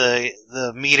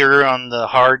 the meter on the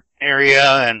heart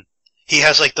area, and he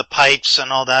has like the pipes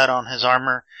and all that on his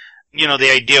armor.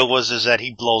 The idea is that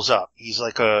he blows up. He's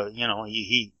like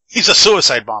he's a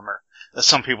suicide bomber, as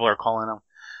some people are calling him.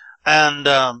 And,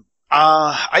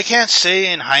 I can't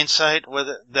say in hindsight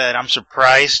that I'm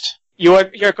surprised.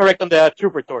 You're correct on the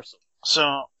Trooper torso.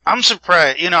 So, I'm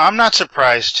surprised, I'm not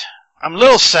surprised. I'm a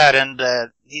little saddened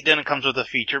that he didn't come with a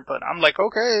feature, but I'm like,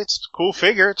 okay, it's a cool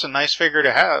figure. It's a nice figure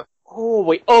to have. Oh,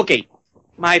 wait, okay.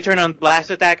 My turn on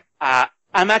Blast Attack.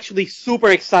 I'm actually super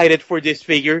excited for this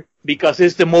figure because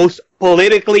it's the most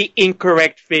politically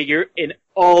incorrect figure in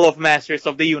all of Masters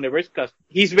of the Universe, because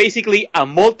he's basically a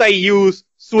multi-use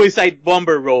suicide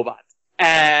bomber robot.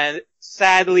 And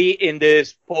sadly, in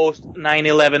this post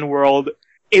 9/11 world,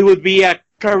 it would be a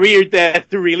career death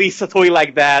to release a toy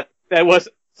like that. That was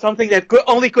something that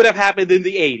could have happened in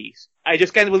the 80s. I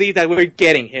just can't believe that we're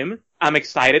getting him. I'm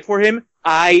excited for him.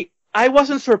 I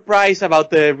wasn't surprised about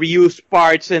the reused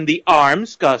parts and the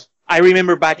arms, because I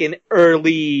remember back in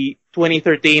early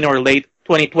 2013 or late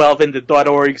 2012 in the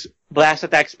 .org's Blast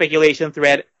Attack speculation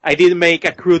thread, I did make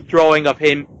a crude drawing of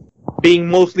him being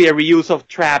mostly a reuse of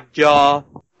Trapjaw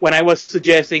when I was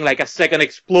suggesting like a second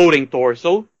exploding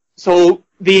torso. So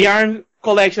the arm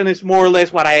collection is more or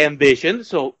less what I envisioned.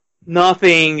 So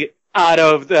nothing out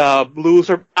of the blue.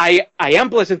 I am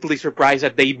pleasantly surprised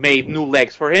that they made new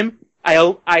legs for him.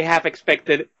 I have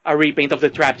expected a repaint of the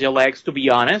Trapjaw legs, to be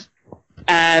honest.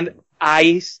 And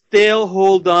I still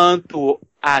hold on to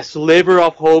a sliver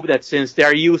of hope that since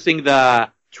they're using the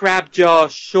Trapjaw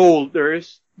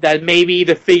shoulders, that maybe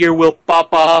the figure will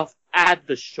pop off at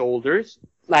the shoulders,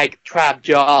 like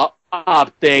Trapjaw,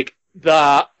 Optic,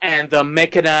 and the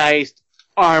mechanized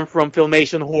arm from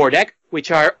Filmation Hordak,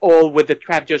 which are all with the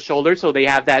Trapjaw shoulder, so they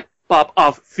have that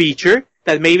pop-off feature,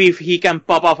 that maybe if he can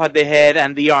pop off at the head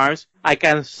and the arms, I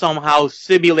can somehow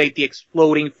simulate the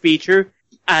exploding feature,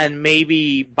 and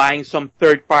maybe buying some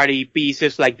third-party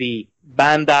pieces like the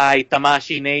Bandai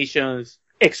Tamashii Nations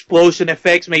explosion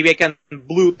effects, maybe I can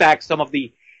blue tack some of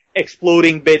the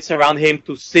exploding bits around him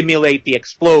to simulate the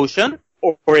explosion,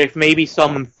 or if maybe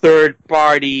some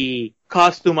third-party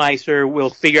customizer will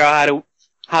figure out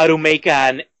how to make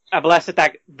a blast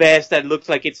attack vest that looks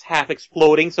like it's half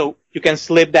exploding, so you can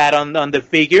slip that on the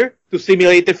figure to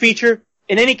simulate the feature.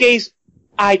 In any case,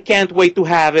 I can't wait to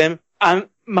have him.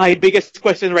 My biggest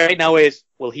question right now is,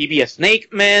 will he be a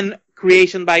Snake Man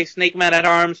creation by Snake Man at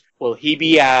Arms? Will he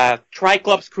be a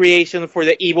Triclops creation for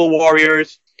the Evil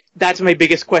Warriors? That's my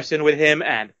biggest question with him,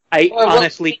 and I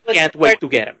honestly can't wait to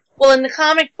get him. Well, in the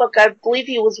comic book, I believe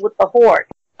he was with the Horde.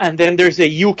 And then there's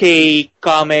a UK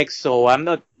comic, so I'm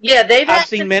not. Yeah, I've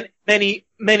seen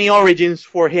many origins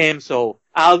for him, so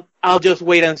I'll just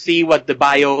wait and see what the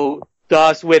bio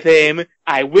does with him.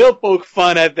 I will poke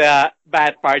fun at the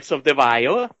bad parts of the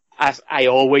bio, as I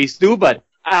always do, but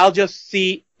I'll just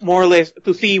see more or less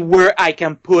to see where I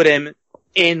can put him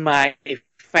in my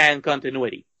fan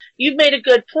continuity. You've made a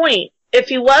good point. If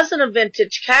he wasn't a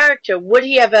vintage character, would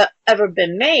he have ever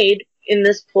been made in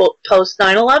this post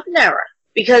 9/11 era?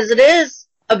 Because it is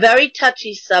a very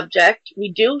touchy subject.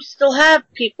 We do still have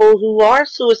people who are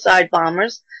suicide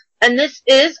bombers, and this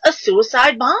is a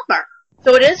suicide bomber.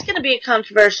 So it is going to be a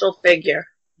controversial figure.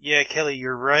 Yeah, Kelly,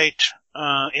 you're right.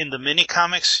 In the mini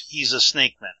comics, he's a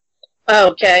Snake Man. Oh,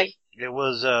 okay. It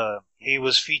was he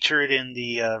was featured in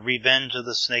the Revenge of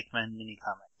the Snake Man mini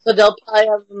comic. So they'll probably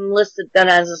have him listed then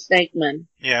as a Snake Man.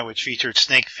 Yeah, which featured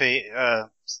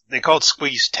they called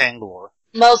Squeeze Tanglor.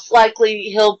 Most likely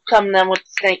he'll come then with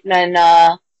the Snake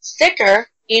Man sticker,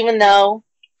 even though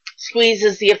Squeeze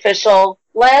is the official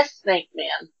last Snake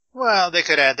Man. Well, they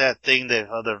could add that thing that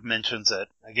other mentions that,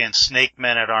 again, Snake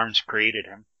Man at Arms created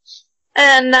him.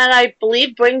 And that, I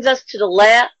believe, brings us to the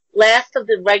last of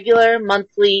the regular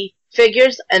monthly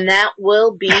figures, and that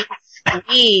will be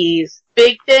Squeeze.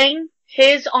 Big thing,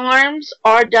 his arms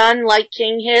are done like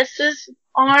King Hiss's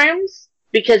arms,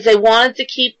 because they wanted to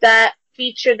keep that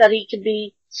feature that he could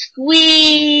be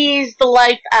squeeze the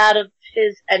life out of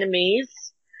his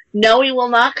enemies. No, he will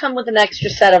not come with an extra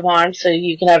set of arms, so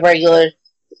you can have regular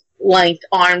length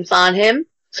arms on him.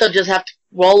 So just have to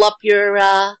roll up your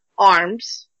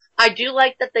arms. I do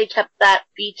like that they kept that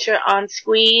feature on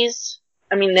Squeeze.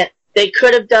 I mean, that they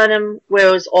could have done him where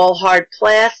it was all hard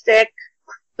plastic,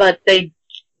 but they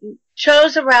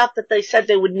chose a route that they said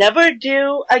they would never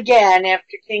do again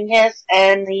after King Hiss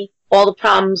and all the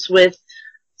problems with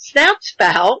Snout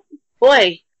Spout.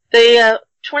 Boy,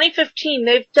 2015,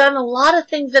 they've done a lot of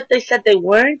things that they said they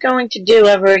weren't going to do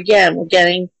ever again. We're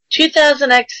getting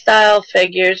 2000X style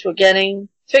figures. We're getting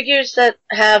figures that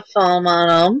have foam on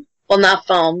them. Well, not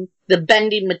foam, the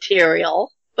bendy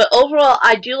material. But overall,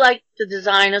 I do like the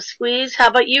design of Squeeze. How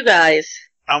about you guys?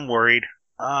 I'm worried.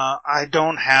 I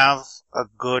don't have a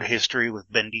good history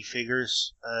with bendy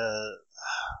figures.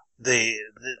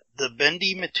 The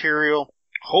bendy material,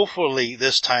 hopefully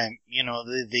this time,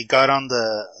 they got on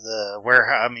the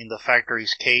warehouse, the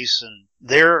factory's case, and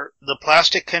the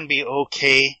plastic can be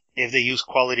okay if they use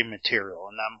quality material.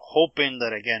 And I'm hoping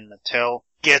that, again, Mattel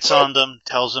gets on them,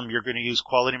 tells them you're going to use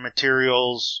quality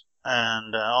materials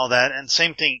and all that. And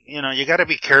same thing, you got to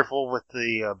be careful with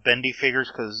the bendy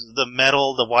figures, because the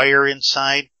metal, the wire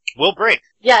inside will break.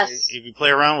 Yes. If you play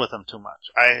around with them too much.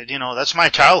 That's my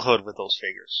childhood with those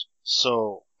figures.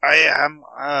 So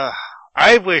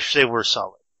I wish they were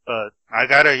solid, but I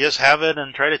gotta just have it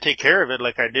and try to take care of it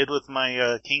like I did with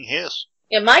my King Hiss.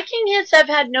 Yeah, my King Hiss I've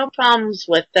had no problems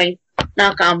with,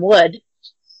 knock on wood.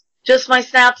 Just my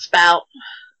Snout Spout.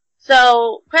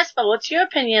 So, Crespo, what's your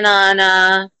opinion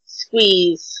on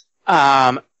Squeeze?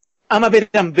 I'm a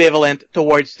bit ambivalent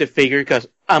towards the figure, because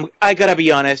I gotta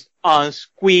be honest, on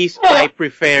Squeeze, I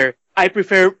prefer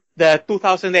the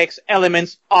 2000X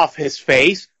elements of his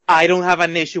face. I don't have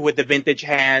an issue with the vintage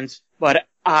hands, but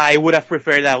I would have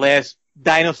preferred a less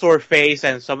dinosaur face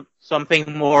and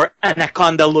something more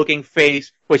anaconda looking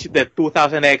face, which the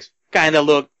 2000X kinda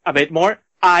look a bit more.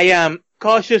 I am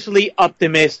cautiously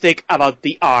optimistic about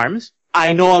the arms.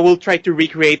 I know I will try to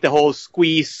recreate the whole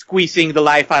squeezing the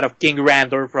life out of King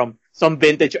Randor from some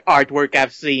vintage artwork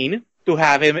I've seen to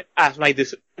have him as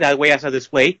that way as a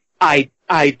display. I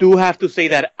do have to say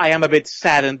that I am a bit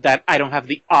saddened that I don't have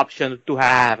the option to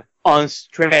have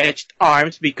unstretched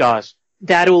arms, because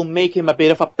that will make him a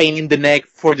bit of a pain in the neck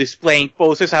for displaying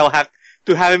poses. I'll have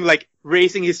to have him like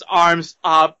raising his arms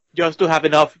up just to have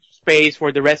enough space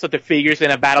for the rest of the figures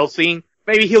in a battle scene.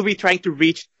 Maybe he'll be trying to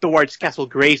reach towards Castle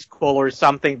Grayskull or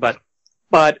something, but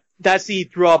that's the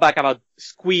drawback about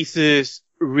Squeeze's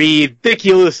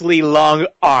ridiculously long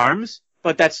arms.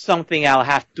 But that's something I'll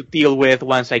have to deal with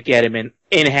once I get him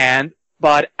in hand.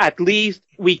 But at least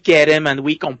we get him and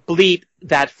we complete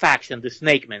that faction, the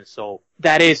Snakemen. So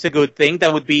that is a good thing.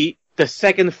 That would be the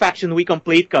second faction we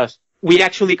complete, because we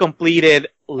actually completed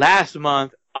last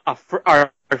month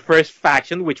our first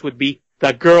faction, which would be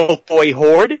the Girl Toy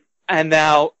Horde. And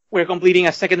now we're completing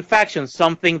a second faction,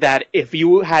 something that if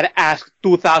you had asked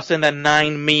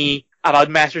 2009 me about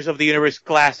Masters of the Universe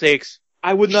Classics,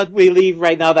 I would not believe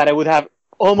right now that I would have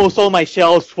almost all my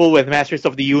shelves full with Masters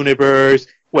of the Universe,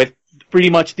 with pretty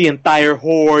much the entire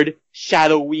Horde,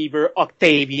 Shadow Weaver,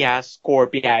 Octavia,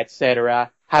 Scorpia,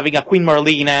 etc. Having a Queen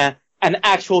Marlena, an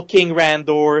actual King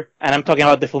Randor, and I'm talking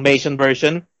about the Filmation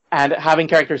version, and having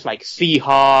characters like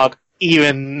Seahawk,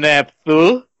 even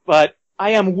Neptune. But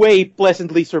I am way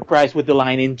pleasantly surprised with the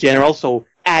line in general, so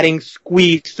adding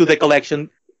Squeeze to the collection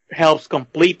helps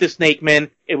complete the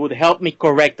Snakemen. It would help me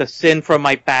correct a sin from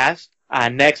my past.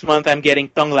 Next month I'm getting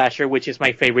Tongue Lasher, which is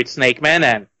my favorite Snakeman,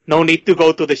 and no need to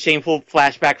go to the shameful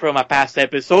flashback from a past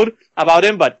episode about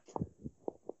him, but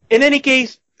in any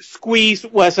case, Squeeze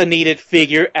was a needed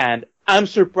figure, and I'm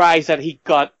surprised that he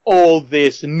got all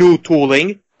this new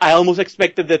tooling. I almost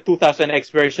expected the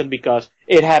 2000X version because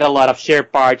it had a lot of share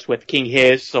parts with King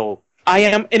Hiss, so I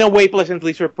am in a way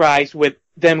pleasantly surprised with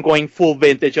them going full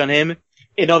vintage on him.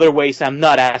 In other ways, I'm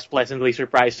not as pleasantly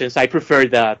surprised since I prefer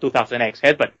the 2000X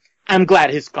head, but I'm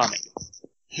glad he's coming.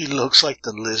 He looks like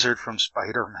the lizard from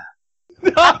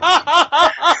Spider-Man.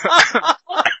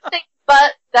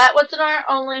 But that wasn't our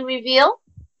only reveal.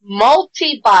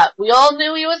 Multibot. We all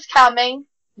knew he was coming.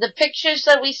 The pictures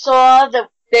that we saw, that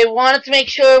they wanted to make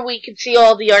sure we could see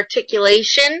all the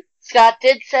articulation. Scott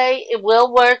did say it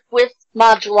will work with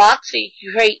Modulok, so you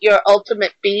can create your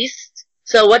ultimate beast.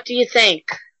 So what do you think?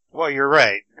 Well, you're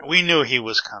right. We knew he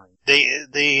was coming. They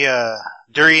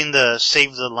during the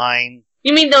Save the Line.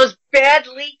 You mean those bad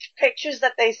leaked pictures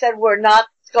that they said were not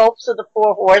sculpts of the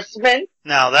Four Horsemen?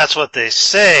 Now, that's what they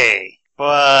say,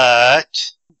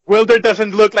 but Wilder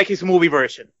doesn't look like his movie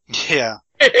version. yeah.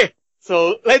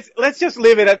 So let's just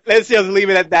leave it at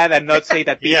that and not say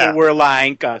that people were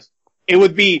lying, cause it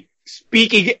would be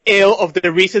speaking ill of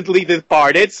the recently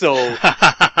departed, so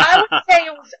I would say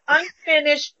it was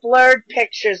unfinished, blurred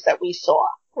pictures that we saw.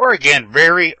 Or again,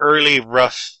 very early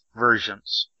rough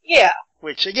versions. Yeah.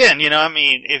 Which again,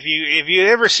 if you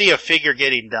ever see a figure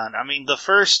getting done, the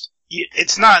first,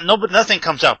 it's not, nothing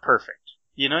comes out perfect.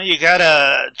 You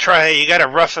gotta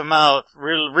rough them out,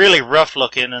 really rough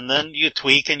looking, and then you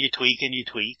tweak and you tweak and you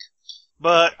tweak.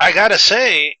 But I gotta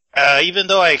say, even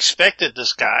though I expected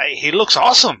this guy, he looks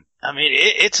awesome.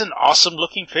 It's an awesome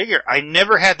looking figure. I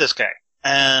never had this guy.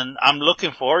 And I'm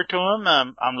looking forward to him.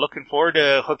 I'm looking forward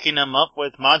to hooking him up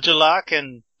with Modulok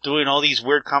and doing all these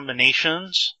weird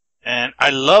combinations. And I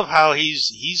love how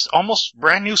he's almost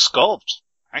brand new sculpt.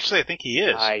 Actually, I think he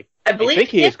is. I think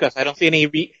he is, because I don't see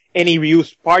any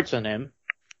reused parts on him.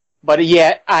 But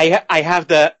yeah, I have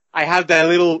the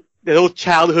little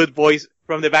childhood voice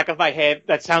from the back of my head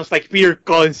that sounds like Peter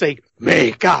Collins saying,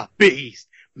 Mega Beast!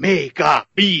 Mega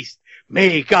Beast!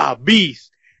 Mega Beast!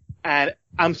 And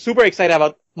I'm super excited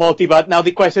about Multibot. Now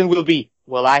the question will be,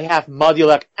 will I have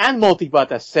Modulok and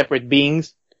Multibot as separate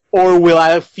beings? Or will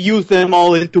I fuse them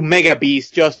all into Mega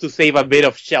Beast just to save a bit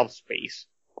of shelf space?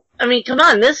 Come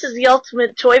on, this is the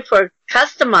ultimate toy for a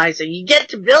customizer. You get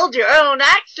to build your own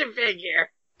action figure.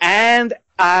 And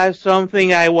as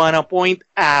something I want to point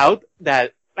out,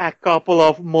 that a couple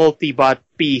of Multibot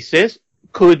pieces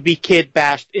could be kit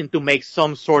bashed in to make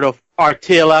some sort of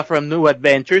Artilla from New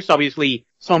Adventures. Obviously,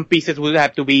 some pieces would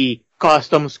have to be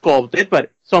custom sculpted,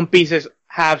 but some pieces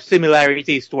have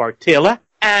similarities to Artilla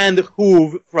and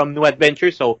Hoove from New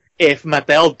Adventures. So if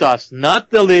Mattel does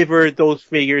not deliver those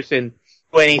figures in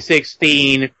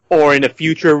 2016 or in a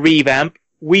future revamp,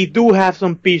 we do have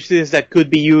some pieces that could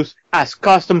be used as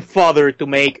custom fodder to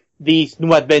make these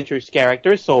New Adventures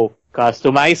characters. So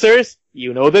customizers,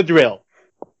 you know the drill.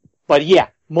 But yeah,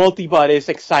 Multibot is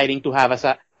exciting to have as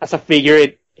a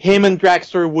figure. Him and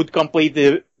Dragster would complete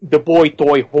the boy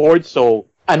toy horde, so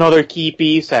another key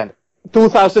piece, and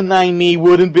 2009 me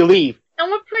wouldn't believe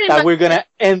And we're pretty that much we're gonna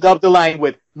end up the line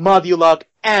with Modulok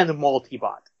and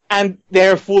Multibot. And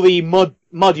they're fully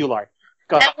modular.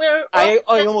 'Cause and we're I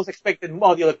almost expected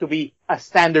Modulok to be a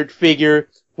standard figure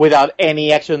without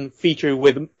any action feature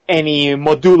with any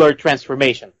modular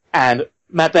transformation. And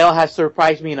Mattel has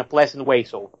surprised me in a pleasant way,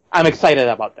 so I'm excited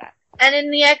about that. And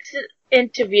in the exit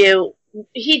interview,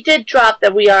 he did drop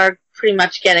that we are pretty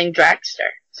much getting Dragster.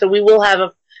 So we will have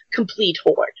a complete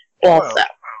horde also. Well,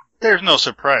 there's no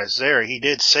surprise there. He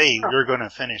did say you're going to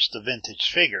finish the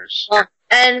vintage figures.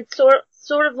 And it's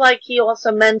sort of like he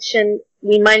also mentioned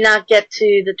we might not get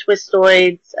to the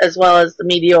Twistoids as well as the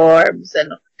Meteorbs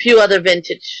and a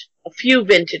few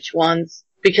vintage ones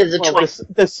because of choice.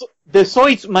 The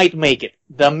Zoids might make it.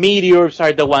 The Meteors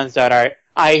are the ones that are,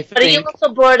 I But he think,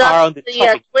 also brought are up on the the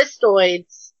topic.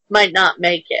 Twistoids might not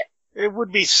make it. It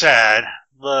would be sad,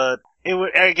 but it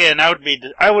would, again,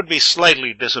 I would be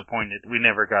slightly disappointed we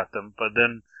never got them, but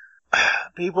then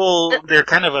people, they're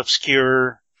kind of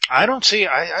obscure.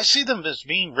 I see them as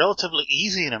being relatively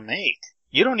easy to make.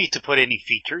 You don't need to put any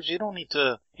features. You don't need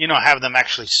to, have them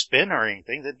actually spin or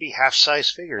anything. They'd be half-size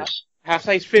figures.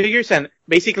 Half-size figures and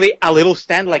basically a little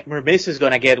stand like Mermis is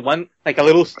gonna get one, like a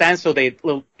little stand so the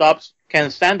little tops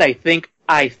can stand. I think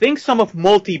some of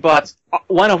Multibot's,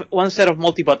 one set of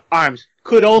Multibot arms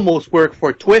could almost work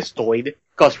for Twistoid,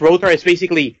 cause Rotor is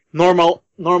basically normal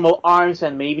arms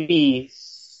and maybe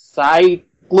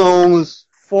Cyclone's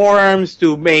forearms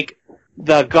to make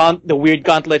the weird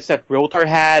gauntlets that Rotor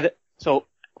had. So,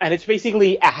 and it's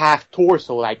basically a half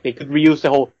torso, like they could reuse the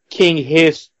whole King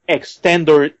Hiss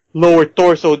extender lower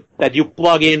torso that you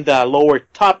plug in the lower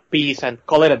top piece and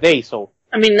call it a day. So,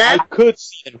 I mean, I could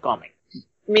see them coming.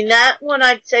 that one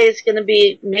I'd say is going to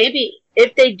be, maybe,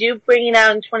 if they do bring it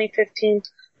out in 2015,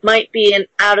 might be an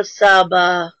out-of-sub,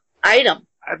 item.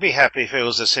 I'd be happy if it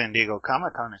was a San Diego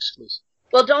Comic-Con exclusive.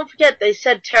 Well, don't forget, they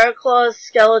said Terraclaws,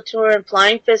 Skeletor, and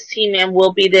Flying Fist He-Man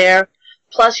will be there.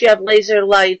 Plus, you have Laser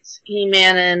Lights,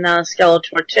 He-Man, and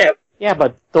Skeletor, too. Yeah,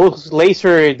 but those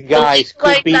laser guys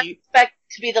could I be, expect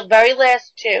to be the very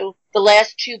last two, the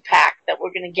last 2-pack that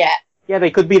we're going to get. yeah, they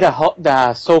could be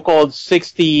the so-called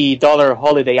 $60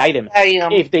 holiday items.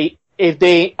 If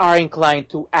they are inclined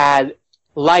to add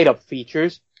light-up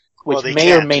features, which Well, they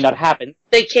may or can't. may not happen.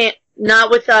 They can't,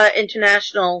 not with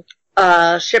international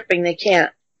shipping, they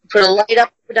can't. For the light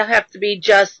up, it would have to be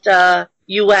just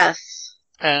US.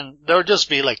 And there'll just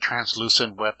be like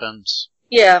translucent weapons.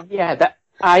 Yeah. Yeah,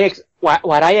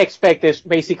 what I expect is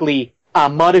basically a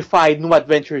modified New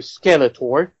Adventures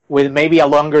Skeletor with maybe a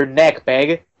longer neck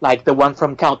peg, like the one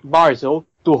from Count Marzo,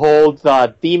 to hold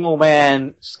the Demo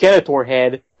Man Skeletor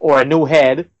head, or a new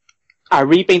head, a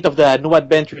repaint of the New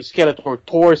Adventures Skeletor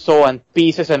torso and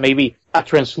pieces, and maybe a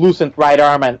translucent right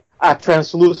arm and a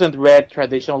translucent red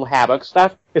traditional Havoc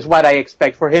stuff is what I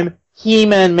expect for him.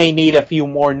 He-Man may need a few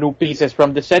more new pieces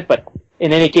from the set, but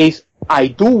in any case, I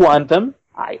do want them.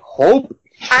 I hope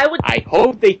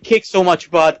they kick so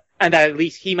much butt, and that at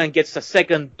least He-Man gets a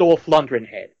second Dolph Lundgren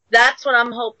head. That's what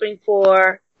I'm hoping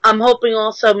for. I'm hoping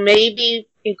also maybe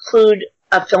include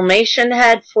a Filmation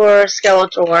head for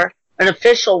Skeletor, an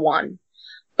official one.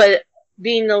 But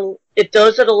if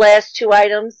those are the last 2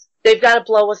 items, they've got to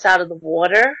blow us out of the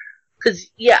water.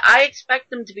 Cause yeah, I expect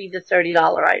them to be the $30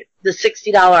 item, the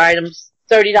 $60 items,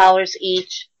 $30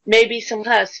 each. Maybe some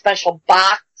kind of special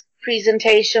box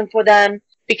presentation for them.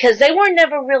 Because they were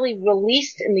never really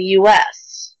released in the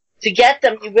US. To get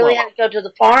them, you really had to go to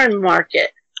the foreign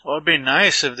market. Well, it'd be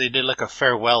nice if they did like a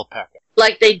farewell packet.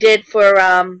 Like they did for,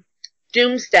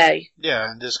 Doomsday. Yeah,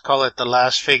 and just call it the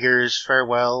last figures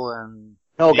farewell and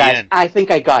No, the guys, end. I think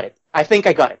I got it.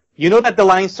 You know that the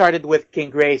line started with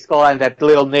King Grayskull and that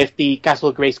little nifty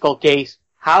Castle Grayskull case?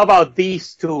 How about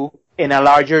these two in a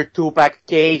larger 2-pack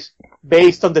case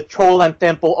based on the Troll and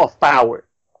Temple of Power?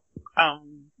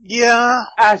 Yeah.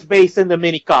 As based in the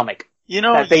mini-comic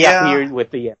that they appeared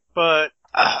with the... But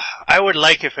I would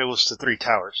like if it was the 3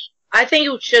 towers. I think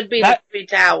it should be the 3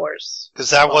 towers.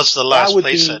 Because that was the last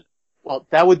playset. Well,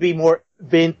 that would be more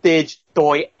vintage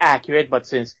toy accurate, but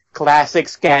since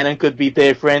Classics canon could be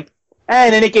different,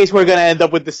 and in any case, we're gonna end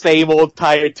up with the same old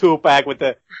tired 2-pack with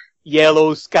the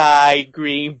yellow sky,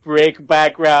 green brick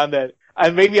background,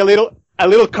 and maybe a little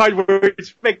cardboard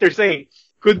Spectre saying,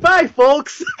 "Goodbye,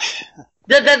 folks."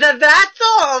 That's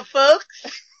all,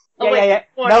 folks. Yeah.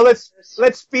 Now let's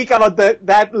speak about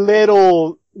that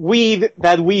little weed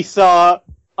that we saw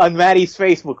on Maddie's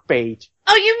Facebook page.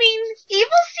 Oh, you mean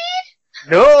Evil Seed?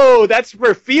 No, that's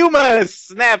Perfuma's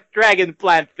Snapdragon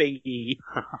plant thingy.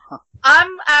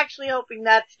 I'm actually hoping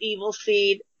that's Evil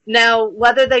Seed. Now,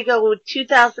 whether they go with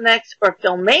 2000X or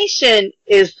Filmation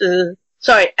is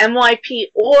MYP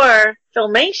or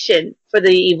Filmation for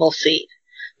the Evil Seed.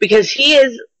 Because he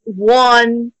is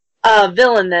one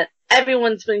villain that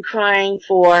everyone's been crying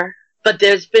for, but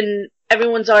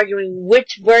everyone's arguing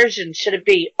which version should it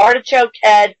be, Artichoke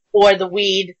Head or the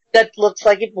weed that looks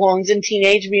like it belongs in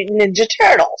Teenage Mutant Ninja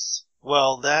Turtles.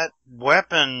 Well, that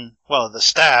weapon, the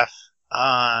staff,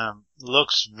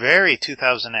 looks very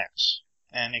 2000X.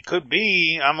 And it could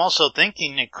be, I'm also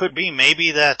thinking it could be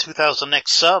maybe that 2000X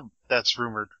sub that's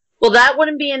rumored. Well, that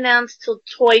wouldn't be announced till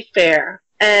Toy Fair.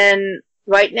 And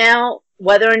right now,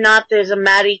 whether or not there's a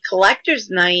Matty Collector's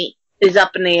Night is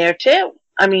up in the air too.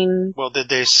 I mean... Well, did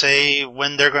they say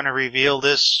when they're going to reveal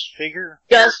this figure?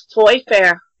 Just Toy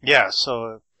Fair. Yeah,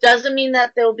 so... Doesn't mean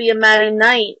that there'll be a Matty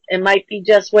Night. It might be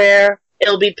just where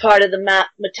it'll be part of the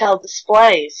Mattel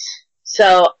displays.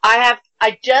 So I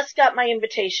just got my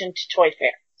invitation to Toy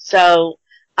Fair. So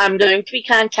I'm going to be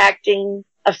contacting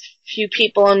a few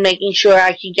people and making sure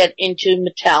I can get into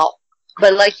Mattel.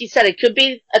 But like you said, it could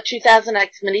be a 2000X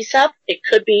mini sub. It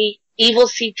could be Evil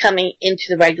Seed coming into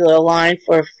the regular line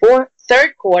for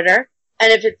third quarter.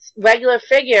 And if it's regular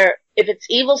figure, if it's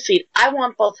Evil Seed, I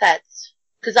want both heads.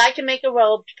 Because I can make a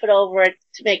robe to put over it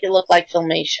to make it look like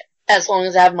Filmation. As long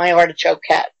as I have my Artichoke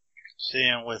Head. See,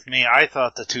 and with me, I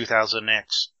thought the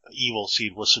 2000X Evil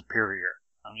Seed was superior.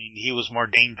 I mean, he was more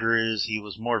dangerous, he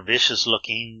was more vicious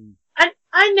looking.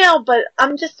 I know, but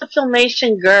I'm just a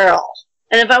Filmation girl.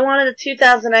 And if I wanted a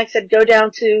 2000X, I'd go down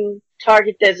to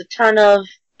Target. There's a ton of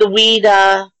the weed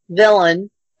villain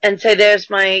and say, there's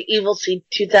my Evil Seed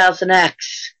 2000X.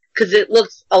 Because it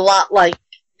looks a lot like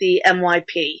the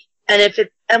MYP. And if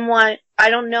it's I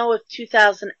don't know if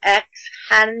 2000X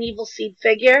had an Evil Seed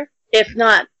figure. If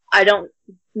not, I don't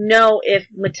know if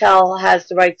Mattel has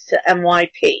the rights to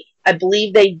MYP. I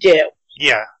believe they do.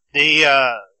 Yeah.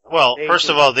 First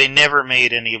of all, they never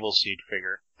made an Evil Seed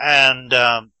figure. And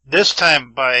this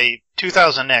time, by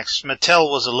 2000X, Mattel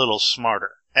was a little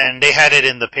smarter. And they had it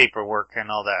in the paperwork and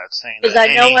all that, saying that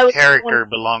any character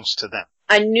belongs to them.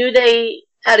 I knew they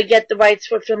had to get the rights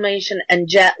for Filmation and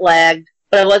Jet Lag,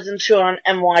 but I wasn't sure on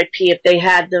MYP if they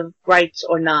had the rights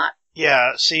or not.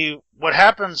 Yeah, see, what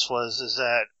happens is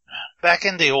that back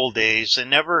in the old days, they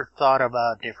never thought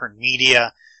about different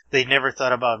media. They never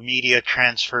thought about media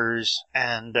transfers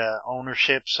and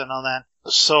ownerships and all that.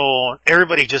 So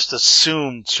everybody just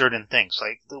assumed certain things.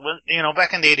 Like,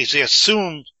 back in the 80s, they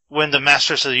assumed when the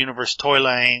Masters of the Universe toy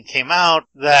line came out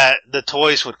that the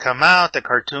toys would come out, the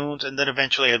cartoons, and then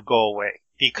eventually it'd go away.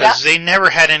 Because they never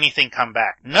had anything come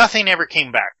back. Nothing ever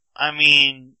came back. I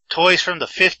mean, toys from the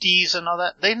 50s and all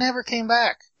that, they never came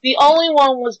back. The only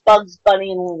one was Bugs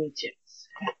Bunny and Looney Tunes.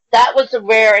 That was a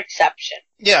rare exception.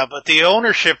 Yeah, but the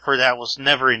ownership for that was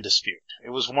never in dispute. It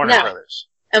was Warner Brothers.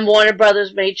 And Warner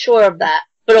Brothers made sure of that.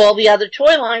 But all the other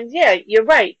toy lines, yeah, you're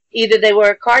right. Either they were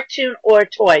a cartoon or a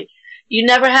toy. You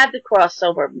never had the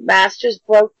crossover. Masters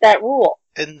broke that rule.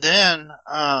 And then,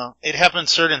 it happened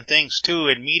certain things too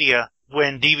in media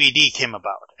when DVD came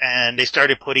about. And they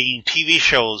started putting TV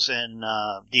shows in,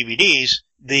 DVDs.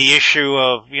 The issue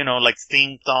of, like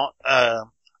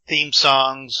theme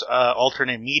songs,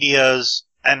 alternate medias,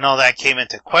 and all that came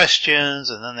into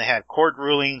questions, and then they had court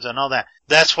rulings and all that.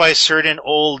 That's why certain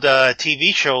old,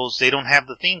 TV shows, they don't have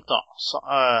the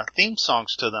theme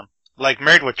songs to them. Like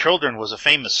Married with Children was a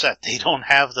famous set. They don't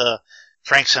have the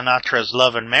Frank Sinatra's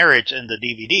Love and Marriage in the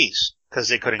DVDs, because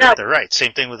they couldn't get the rights.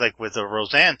 Same thing with the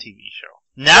Roseanne TV show.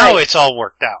 Now it's all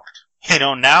worked out.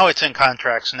 Now it's in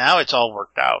contracts, now it's all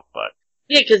worked out, but.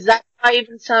 Yeah, because that's why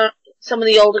even some of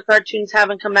the older cartoons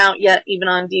haven't come out yet, even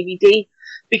on DVD,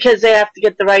 because they have to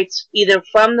get the rights either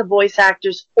from the voice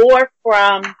actors or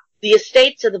from the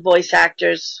estates of the voice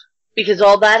actors, because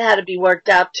all that had to be worked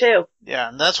out too. Yeah,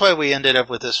 and that's why we ended up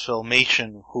with this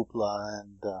Filmation hoopla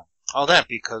and all that,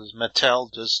 because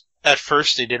Mattel just, at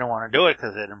first they didn't want to do it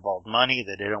because it involved money,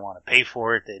 they didn't want to pay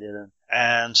for it,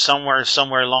 and somewhere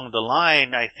along the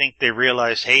line, I think they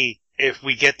realized, hey, if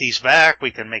we get these back, we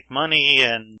can make money,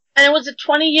 and it was a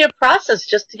 20-year process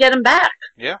just to get them back.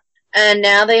 Yeah. And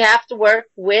now they have to work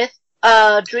with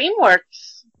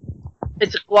DreamWorks.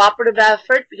 It's a cooperative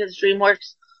effort because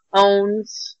DreamWorks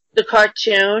owns the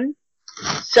cartoon.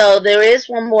 So there is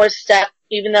one more step,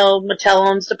 even though Mattel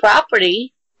owns the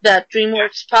property, that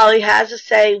DreamWorks probably has a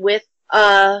say with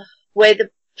way the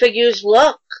figures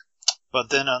look. But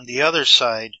then on the other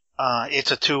side,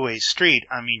 it's a two-way street.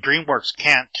 I mean, DreamWorks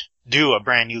can't do a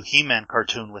brand new He-Man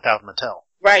cartoon without Mattel.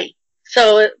 Right.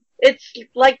 So it's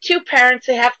like two parents,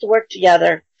 they have to work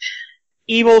together.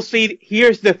 Evil Seed,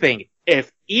 here's the thing.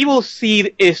 if Evil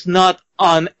Seed is not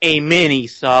on a mini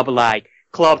sub like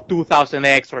Club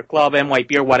 2000X or Club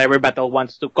MYP or whatever Battle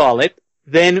wants to call it,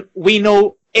 then we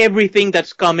know everything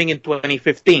that's coming in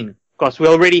 2015. Because we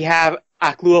already have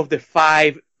a clue of the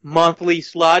 5 monthly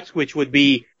slots, which would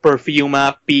be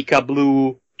Perfuma, Pika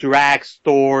Blue,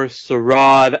 Dragstore,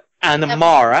 Sarad, and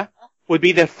Mara, would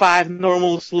be the 5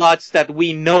 normal slots that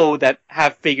we know that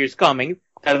have figures coming.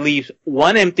 That leaves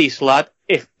 1 empty slot.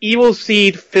 If Evil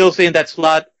Seed fills in that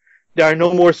slot, there are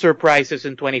no more surprises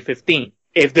in 2015.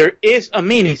 If there is a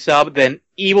mini sub, then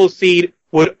Evil Seed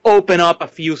would open up a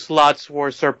few slots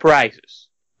for surprises.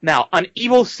 Now, on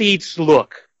Evil Seed's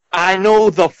look, I know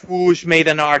The Foosh made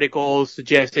an article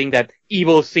suggesting that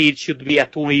Evil Seed should be a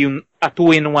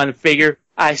two-in-one figure.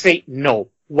 I say no.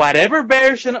 Whatever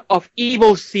version of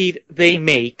Evil Seed they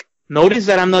make, notice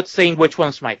that I'm not saying which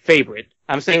one's my favorite.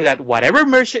 I'm saying that whatever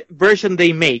version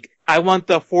they make, I want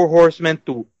the 4 Horsemen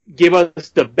to give us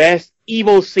the best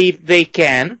Evil Seed they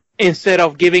can, instead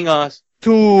of giving us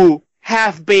 2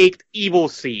 half-baked Evil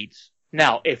Seeds.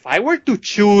 Now, if I were to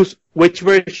choose which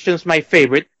version's my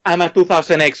favorite, I'm a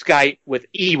 2000X guy with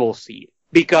Evil Seed.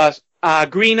 Because a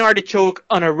green artichoke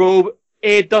on a robe,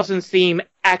 it doesn't seem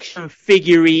action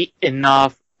figure-y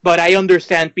enough, but I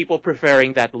understand people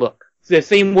preferring that look. It's the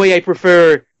same way I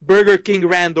prefer Burger King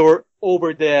Randor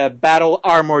over the Battle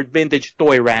Armored Vintage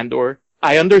Toy Randor.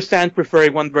 I understand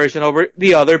preferring one version over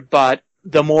the other, but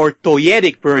the more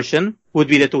toyetic version would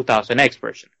be the 2000X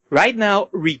version. Right now,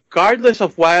 regardless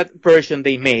of what version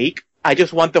they make, I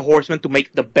just want the Horsemen to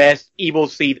make the best Evil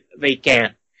Seed they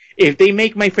can. If they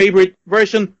make my favorite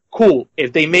version, cool.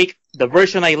 If they make the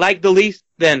version I like the least,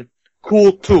 then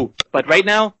cool too. But right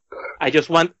now, I just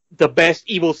want the best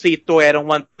Evil Seed toy. I don't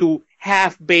want 2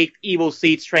 half-baked Evil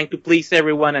Seeds trying to please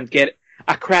everyone and get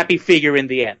a crappy figure in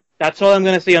the end. That's all I'm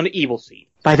gonna say on the Evil Seed.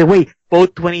 By the way,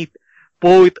 both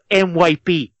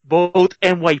MYP.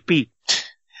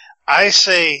 I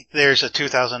say there's a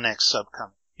 2000X sub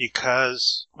coming,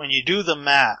 because when you do the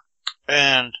math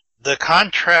and the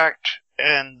contract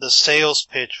and the sales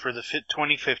pitch for the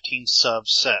 2015 sub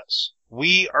says,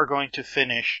 we are going to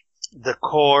finish the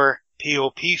core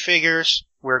POP figures,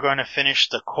 we're going to finish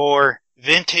the core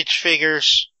vintage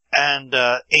figures, and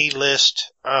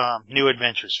A-list New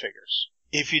Adventures figures.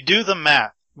 If you do the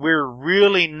math, we're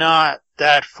really not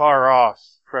that far off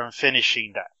from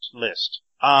finishing that list.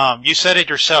 You said it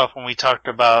yourself when we talked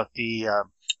about the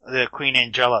Queen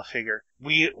Angela figure.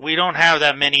 We don't have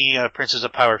that many Princess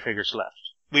of Power figures left.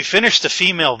 We finished the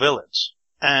female villains,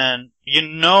 and you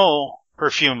know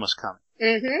Perfuma's coming.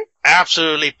 Mm-hmm.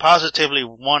 Absolutely, positively,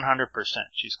 100%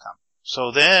 she's coming.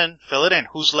 So then, fill it in.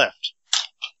 Who's left?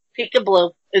 Pika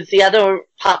Blue is the other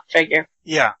pop figure.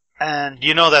 Yeah, and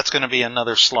you know that's going to be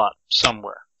another slot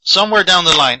somewhere. Somewhere down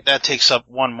the line, that takes up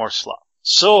 1 more slot.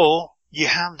 So, you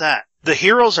have that. The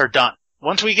heroes are done.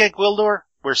 Once we get Gwildor,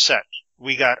 we're set.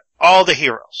 We got all the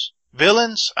heroes.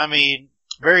 Villains, I mean,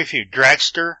 very few.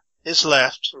 Dragster is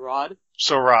left.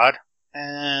 Sarad.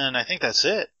 And I think that's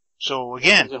it. So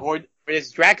again.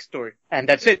 It's Dragstore. And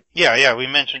that's it. Yeah, we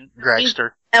mentioned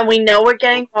Dragster. And we know we're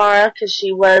getting Mara because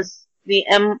she was the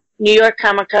New York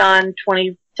Comic Con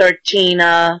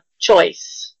 2013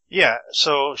 choice. Yeah,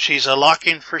 so she's a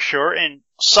lock-in for sure, and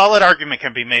solid argument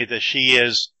can be made that she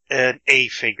is an A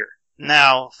figure.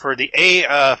 Now, for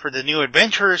the New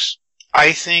Adventurers,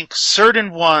 I think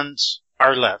certain ones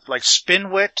are left. Like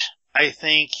Spinwit, I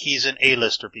think he's an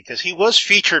A-lister because he was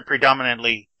featured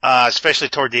predominantly, especially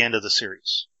toward the end of the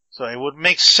series. So it would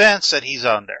make sense that he's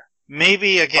on there.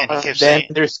 Maybe, again, he kept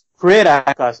saying... There's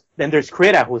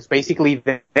Krita, who's basically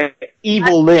the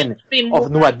evil Lyn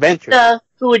of New Adventures.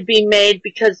 Who would be made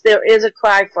because there is a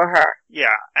cry for her.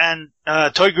 Yeah, and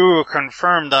Toy Guru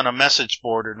confirmed on a message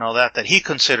board and all that he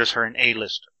considers her an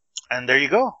A-lister. And there you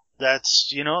go.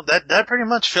 That's, that pretty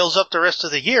much fills up the rest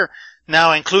of the year.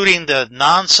 Now, including the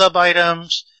non-sub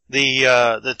items, the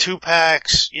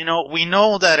 2-packs, we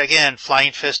know that, again,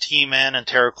 Flying Fist He-Man and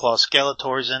Terrorclaw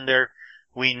Skeletor's in there.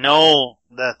 We know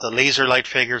that the Laser Light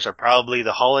figures are probably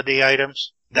the holiday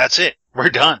items. That's it. We're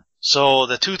done. So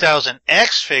the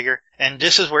 2000X figure, and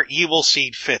this is where Evil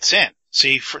Seed fits in.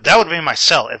 See, that would be my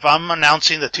sell. If I'm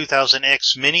announcing the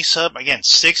 2000X mini sub, again,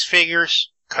 6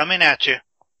 figures coming at you.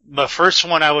 The first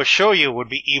one I will show you would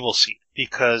be Evil Seed,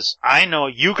 because I know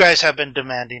you guys have been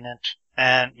demanding it,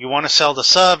 and you want to sell the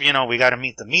sub, we got to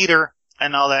meet the meter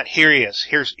and all that. Here he is.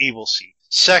 Here's Evil Seed.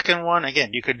 Second one,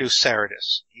 again, you could do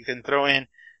Ceratus. You can throw in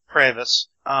Previs.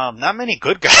 Not many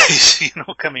good guys,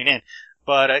 coming in.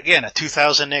 But again, a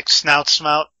 2000X Snout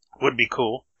Smout would be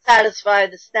cool. Satisfy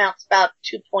the Snout Spout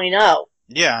 2.0.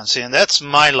 Yeah, and that's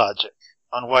my logic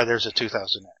on why there's a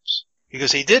 2000X.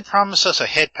 Because he did promise us a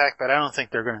head pack, but I don't think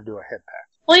they're going to do a head pack.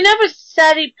 Well, he never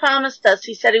said he promised us.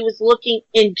 He said he was looking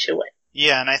into it.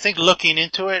 Yeah, and I think looking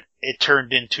into it, it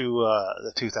turned into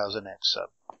the 2000X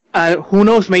sub. Who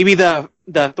knows? Maybe the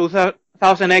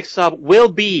 2000X sub will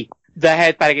be the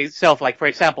head pack itself. Like, for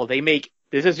example, they make,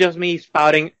 this is just me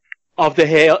spouting off the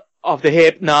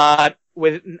hip, not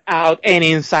without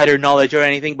any insider knowledge or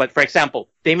anything. But for example,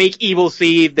 they make Evil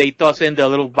Seed, they toss in the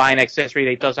little vine accessory,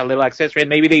 they toss a little accessory, and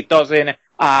maybe they toss in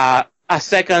a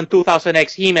second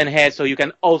 2000X He-Man head, so you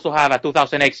can also have a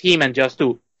 2000X He-Man just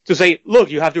to say,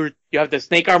 look, you have the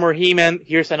Snake Armor He-Man,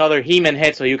 here's another He-Man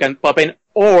head, so you can pop in.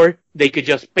 Or they could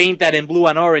just paint that in blue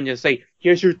and orange and say,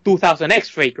 here's your 2000X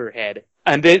Faker head.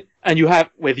 And you have,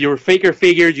 with your Faker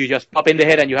figures, you just pop in the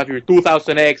head and you have your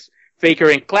 2000X Faker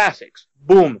in Classics.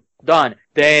 Boom. Done.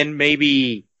 Then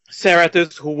maybe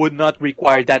Ceratus, who would not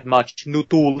require that much new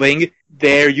tooling.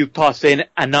 There you toss in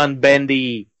a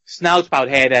non-bendy Snoutspout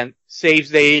head and saves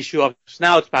the issue of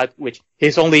Snoutspout, which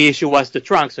his only issue was the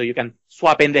trunk, so you can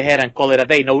swap in the head and call it a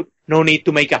day. No need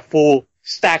to make a full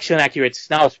Staction accurate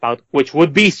Snoutspout, which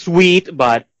would be sweet,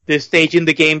 but this stage in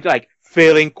the game, like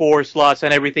filling core slots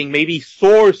and everything, maybe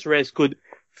Sorceress could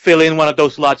fill in one of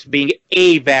those slots being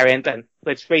a variant, and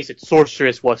let's face it,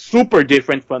 Sorceress was super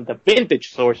different from the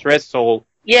vintage Sorceress, so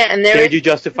yeah, and did you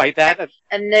justify that?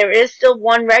 And there is still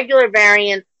one regular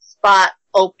variant spot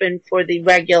open for the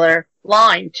regular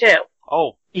line, too.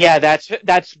 Oh. Yeah, that's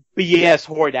BS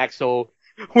Hordak, so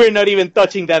we're not even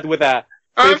touching that with a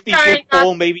 50-foot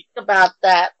pole, maybe. About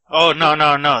that. Oh,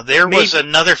 no. There was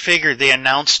another figure they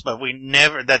announced, but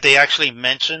that they actually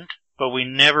mentioned, but we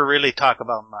never really talk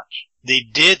about much. They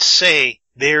did say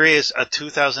there is a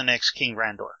 2000X King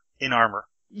Randor in armor.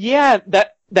 Yeah,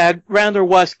 that Randor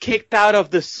was kicked out of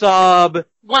the sub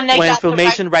when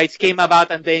Filmation rights came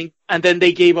about, and then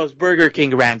they gave us Burger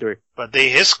King Randor. But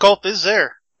his sculpt is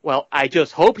there. Well, I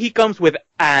just hope he comes with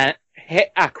a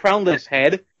crownless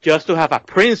head, just to have a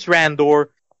Prince Randor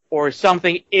or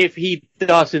something if he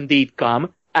does indeed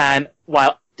come. And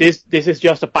while this is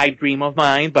just a pipe dream of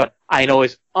mine, but I know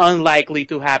it's unlikely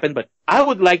to happen, but I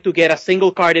would like to get a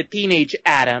single-carded Teenage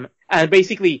Adam, and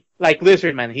basically, like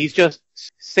Lizardman, he's just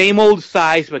same old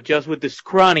size, but just with the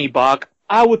scrawny buck.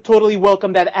 I would totally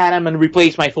welcome that Adam and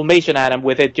replace my Filmation Adam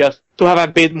with it, just to have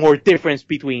a bit more difference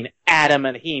between Adam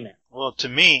and He-Man. Well, to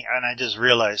me, and I just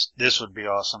realized this would be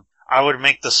awesome, I would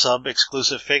make the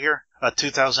sub-exclusive figure a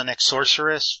 2000X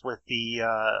Sorceress with the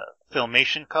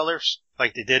Filmation colors,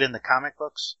 like they did in the comic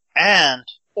books, and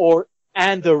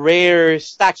the rare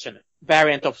Staction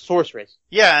variant of Sorceress.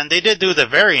 Yeah, and they did do the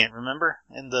variant, remember,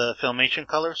 in the Filmation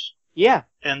colors? Yeah.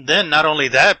 And then not only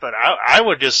that, but I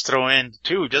would just throw in,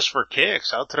 too, just for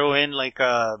kicks, I'll throw in like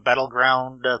a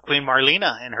Battleground Queen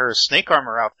Marlena in her Snake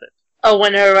Armor outfit. Oh,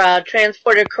 when her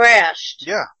transporter crashed.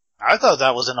 Yeah. I thought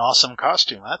that was an awesome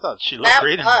costume. I thought she looked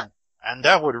great in it. And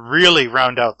that would really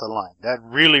round out the line. That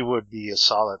really would be a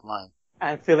solid line.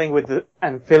 And filling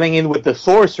in with the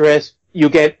Sorceress, you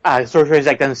get a Sorceress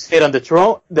that can sit on the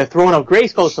throne of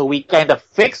Grayskull, so we kind of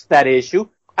fixed that issue.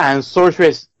 And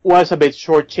Sorceress was a bit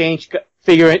shortchanged,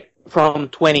 figuring from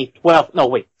 2012. No,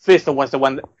 wait, Fisto was the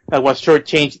one that was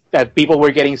shortchanged, that people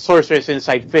were getting Sorceress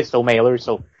inside Fisto mailers,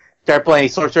 so there are plenty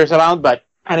of Sorceress around,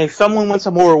 and if someone wants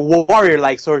a more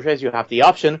warrior-like Sorceress, you have the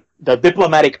option. The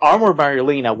Diplomatic Armor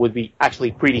Marlena would be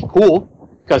actually pretty cool,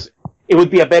 because it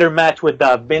would be a better match with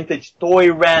the vintage toy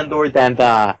Randor than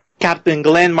the Captain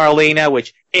Glenn Marlena,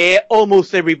 which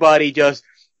almost everybody just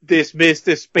dismissed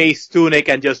the space tunic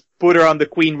and just put her on the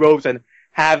queen robes and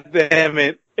have them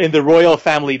in the royal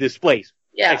family displays.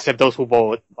 Yeah. Except those who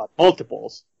bought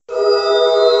multiples.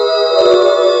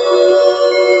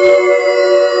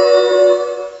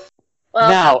 Well,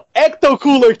 now, Ecto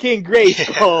Cooler King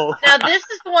Grayskull. Now, this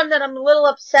is the one that I'm a little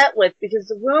upset with, because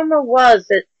the rumor was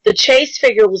that the Chase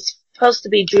figure was supposed to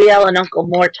be Driel and Uncle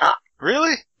Mortok.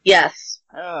 Really? Yes.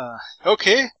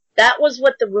 Okay. That was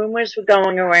what the rumors were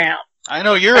going around. I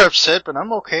know you're upset, but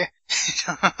I'm okay.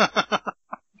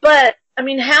 But, I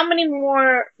mean, how many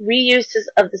more reuses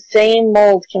of the same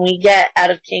mold can we get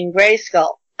out of King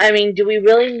Grayskull? I mean, do we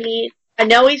really need... I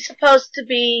know he's supposed to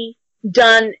be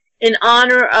done in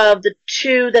honor of the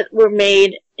two that were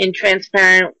made in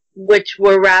transparent, which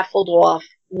were raffled off.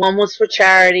 One was for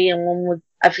charity and one was,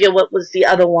 I forget what was the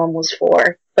other one was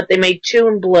for, but they made two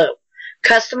in blue.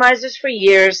 Customizers for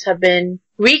years have been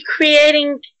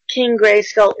recreating King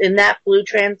Grayskull in that blue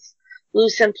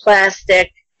translucent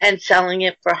plastic and selling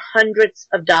it for hundreds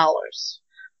of dollars.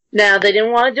 Now, they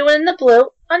didn't want to do it in the blue.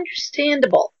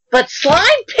 Understandable. But Slime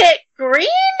Pit green?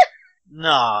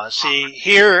 No, see,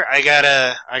 here I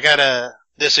gotta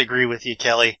disagree with you,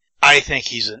 Kelly. I think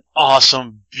he's an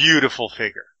awesome, beautiful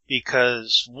figure.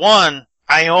 Because, one,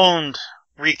 I owned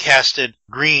recasted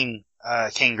green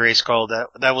King Grayskull.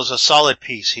 That was a solid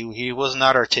piece. He was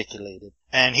not articulated.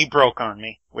 And he broke on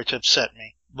me, which upset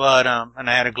me. But, and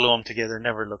I had to glue them together.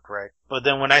 Never looked right. But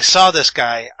then when I saw this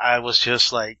guy, I was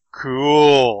just like,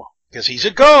 cool. Because he's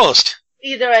a ghost.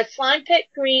 Either a Slime Pit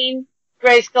Green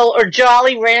Grayskull or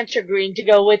Jolly Rancher Green to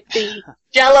go with the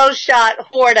Jello Shot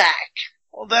Hordak.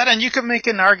 Well, that, and you could make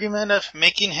an argument of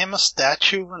making him a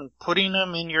statue and putting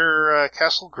him in your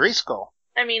Castle Grayskull.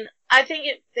 I mean, I think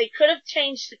they could have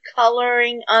changed the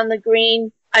coloring on the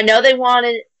green. I know they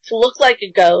wanted it to look like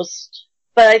a ghost,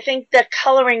 but I think the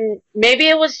coloring, maybe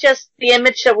it was just the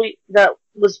image that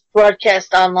was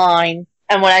broadcast online,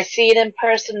 and when I see it in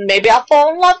person, maybe I'll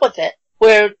fall in love with it,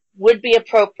 where it would be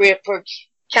appropriate for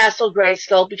Castle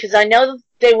Grayskull, because I know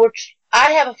they were,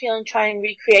 I have a feeling, trying to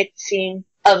recreate the scene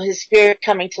of his spirit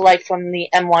coming to life from the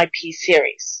MYP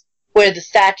series, where the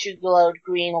statue glowed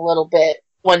green a little bit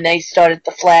when they started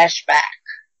the flashback.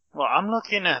 Well, I'm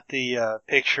looking at the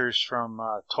pictures from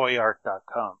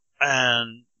toyart.com,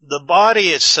 and the body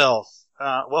itself,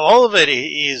 all of it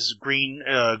is green,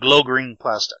 glow green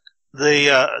plastic.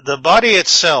 The body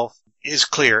itself is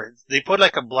clear. They put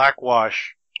like a black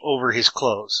wash over his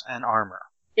clothes and armor.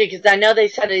 Yeah, because I know they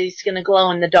said that he's going to glow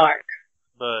in the dark.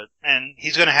 And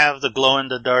he's gonna have the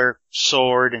glow-in-the-dark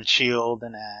sword and shield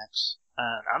and axe.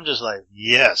 And I'm just like,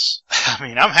 yes. I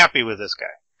mean, I'm happy with this guy.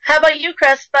 How about you,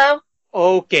 Crespo?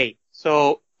 Okay,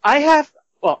 so I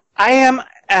am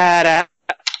at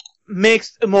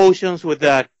mixed emotions with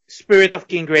the Spirit of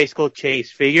King Grayskull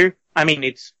Chase figure. I mean,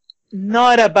 it's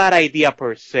not a bad idea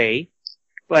per se,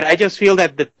 but I just feel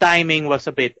that the timing was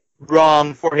a bit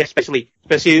wrong for him, especially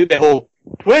the whole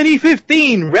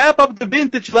 2015 wrap up the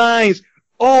vintage lines,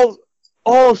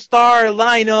 all-star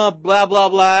lineup, blah blah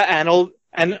blah,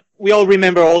 and we all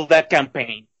remember all that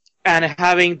campaign. And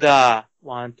having the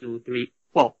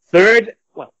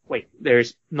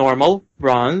there's normal,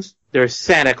 bronze, there's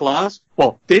Santa Claus.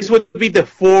 Well, this would be the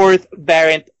fourth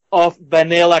variant of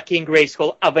Vanilla King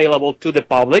Grayskull available to the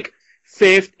public.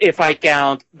 Fifth, if I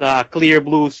count the clear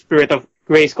blue Spirit of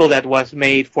Grayskull that was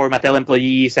made for Mattel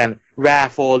employees and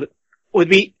raffled,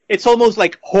 it's almost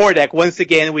like Hordak. Once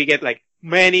again, we get like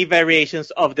many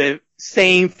variations of the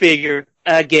same figure.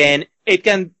 Again, it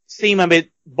can seem a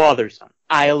bit bothersome.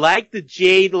 I like the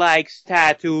Jade-like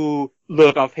statue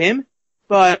look of him,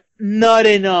 but not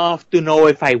enough to know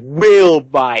if I will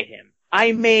buy him.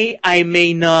 I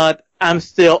may not. I'm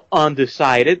still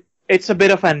undecided. It's a bit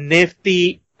of a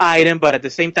nifty item, but at the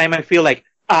same time, I feel like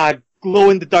a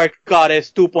glow-in-the-dark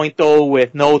goddess 2.0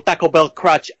 with no Taco Bell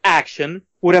crutch action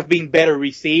would have been better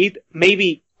received.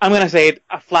 Maybe, I'm gonna say it,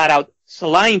 a flat-out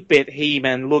Slime Pit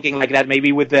He-Man looking like that,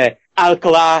 maybe with the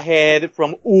Alcala head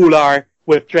from Ular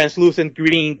with translucent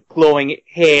green glowing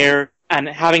hair and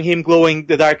having him glowing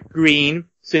the dark green,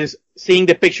 since seeing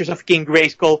the pictures of King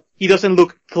Grayskull, he doesn't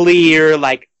look clear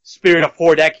like Spirit of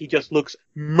Hordak, he just looks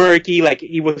murky like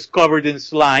he was covered in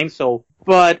slime,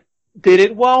 but did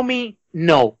it wow me?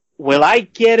 No. Will I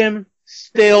get him?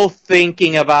 Still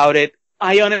thinking about it.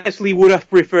 I honestly would have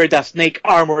preferred a Snake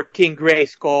Armor King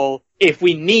Grayskull if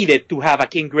we needed to have a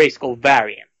King Grayskull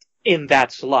variant in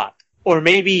that slot. Or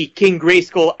maybe King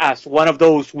Grayskull as one of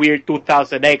those weird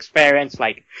 2000X variants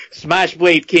like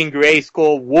Smashblade King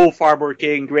Grayskull, Wolf Arbor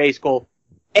King Grayskull,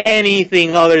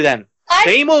 anything other than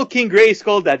same old King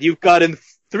Grayskull that you've gotten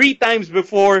 3 times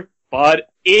before, but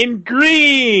in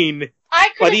green! I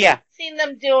could have seen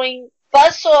them doing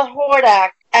Buzzsaw Hordak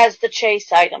as the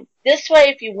chase item. This way,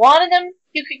 if you wanted him,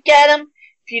 you could get him.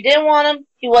 If you didn't want him,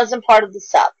 he wasn't part of the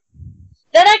sub.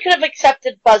 Then I could have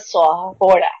accepted Buzzsaw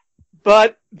Hordak.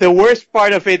 But the worst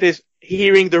part of it is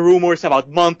hearing the rumors about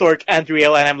Montork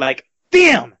Andriel, and I'm like,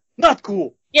 damn, not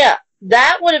cool. Yeah,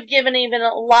 that would have given even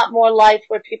a lot more life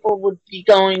where people would be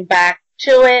going back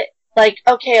to it. Like,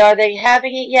 okay, are they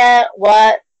having it yet?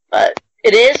 What? But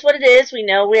it is what it is. We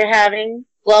know we're having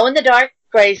glow-in-the-dark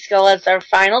Grayskull as our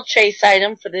final chase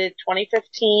item for the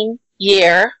 2015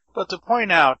 year. But to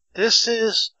point out, this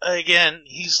is, again,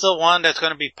 he's the one that's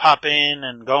going to be popping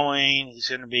and going. He's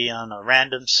going to be on a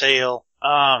random sale.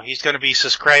 He's going to be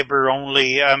subscriber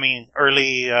only,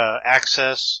 early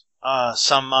access,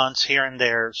 some months here and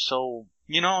there. So,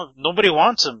 nobody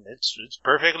wants him. It's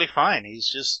perfectly fine. He's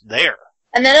just there.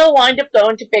 And then it'll wind up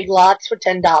going to Big Lots for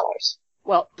 $10.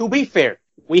 Well, to be fair,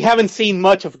 we haven't seen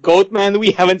much of Goatman.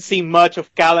 We haven't seen much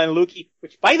of Cal and Luki,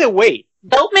 which, by the way,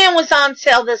 Goatman was on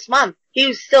sale this month. He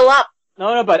was still up.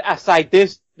 No, but aside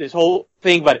this whole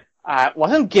thing, but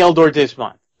wasn't Geldor this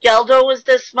month? Geldor was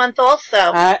this month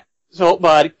also.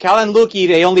 But Cal and Luki,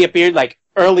 they only appeared like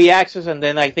early access, and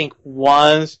then I think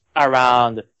once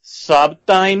around sub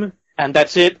time, and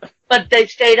that's it. But they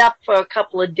stayed up for a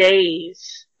couple of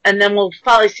days, and then we'll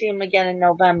probably see him again in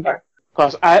November.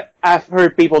 Because I've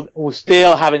heard people who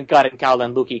still haven't gotten Cal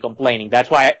and Luki complaining. That's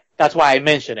why I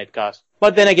mention it,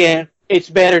 but then again, it's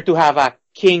better to have a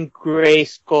King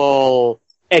Grayskull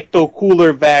Ecto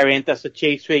Cooler variant as a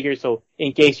chase figure, so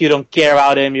in case you don't care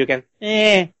about him, you can,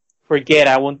 forget,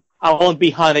 I won't be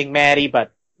hunting Maddie,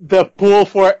 but the pull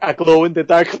for a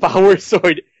glow-in-the-dark power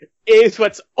sword is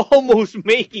what's almost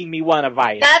making me want to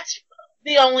buy it. That's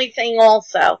the only thing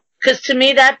also. Because to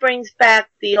me that brings back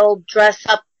the old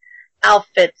dress-up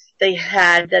outfits they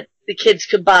had that the kids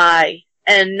could buy.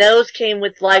 And those came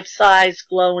with life-size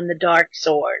glow-in-the-dark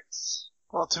swords.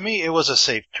 Well, to me, it was a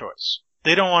safe choice.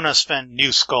 They don't want to spend new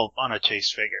sculpt on a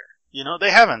chase figure. You know,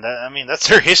 they haven't. I mean, that's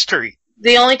their history.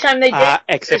 The only time they did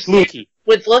except Luki.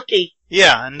 With Luki.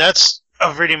 Yeah, and that's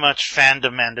a pretty much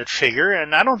fan-demanded figure,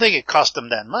 and I don't think it cost them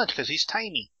that much, because he's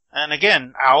tiny. And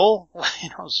again, Owl,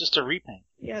 it's just a repaint.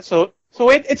 Yeah, so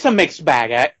it's a mixed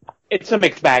bag. It's a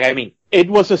mixed bag. I mean, it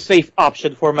was a safe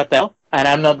option for Mattel, and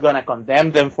I'm not gonna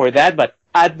condemn them for that, but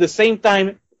at the same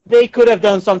time, they could have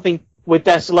done something with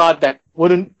that slot that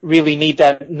wouldn't really need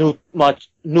that new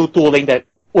tooling, that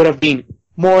would have been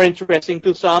more interesting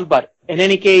to some, but in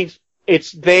any case,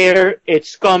 it's there,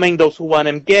 it's coming, those who want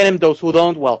him get him, those who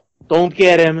don't, well, don't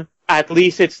get him. At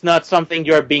least it's not something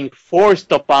you're being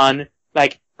forced upon,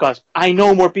 cause I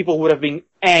know more people would have been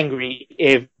angry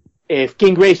if that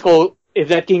King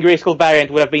Grayskull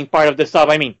variant would have been part of the sub.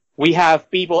 I mean, we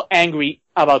have people angry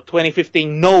about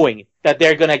 2015 knowing that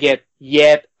they're gonna get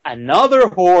yet another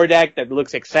Hordak that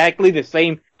looks exactly the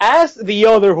same as the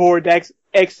other Hordaks,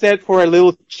 except for a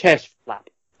little chest flap.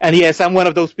 And yes, I'm one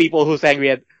of those people who's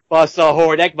angry at Buzzsaw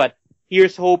Hordak, but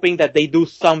here's hoping that they do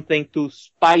something to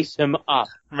spice him up.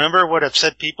 Remember what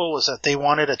upset people was that they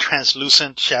wanted a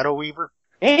translucent Shadow Weaver?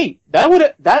 Hey,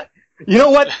 you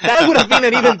know what? That would have been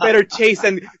an even better chase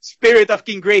than Spirit of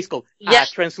King Grayskull.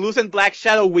 Yes. A translucent black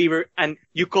Shadow Weaver, and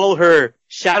you call her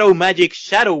Shadow Magic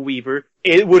Shadow Weaver.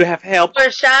 It would have helped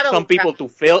some people to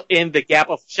fill in the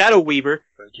gap of Shadow Weaver.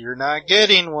 But you're not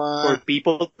getting one. For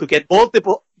people to get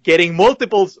getting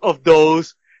multiples of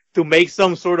those to make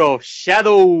some sort of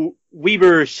Shadow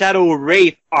Weaver, Shadow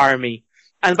Wraith army.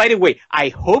 And by the way, I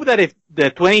hope that if the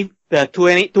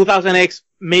 2000X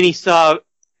mini sub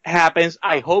happens,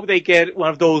 I hope they get one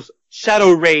of those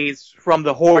Shadow Wraiths from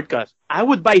the Horde, cause I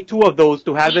would buy 2 of those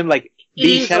to have them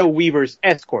be Shadow Weaver's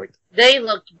escort. They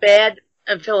looked bad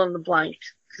and fill in the blank,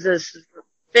 because this is a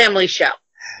family show.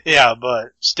 Yeah,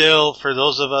 but still, for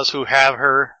those of us who have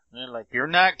her, they're like, you're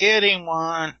not getting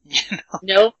one.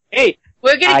 Nope. Hey,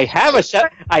 I have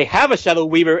a Shadow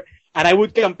Weaver, and I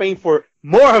would campaign for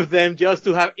more of them just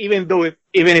to have, even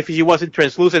if she wasn't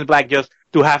translucent black, just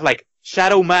to have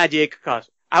Shadow Magic, cause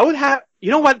I would have,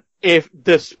 you know what, if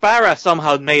the Spara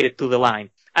somehow made it to the line,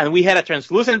 and we had a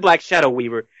translucent black Shadow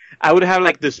Weaver, I would have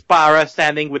the Spara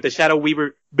standing with the Shadow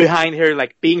Weaver behind her,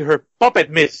 being her puppet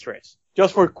mistress,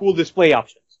 just for cool display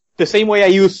options. The same way I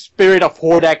use Spirit of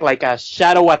Hordak like a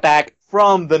shadow attack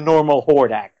from the normal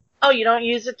Hordak. Oh, you don't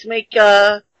use it to make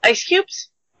ice cubes?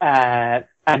 And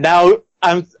now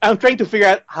I'm trying to figure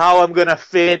out how I'm gonna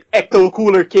fit Ecto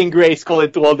Cooler King Grayskull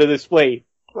into all the display.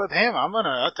 With him,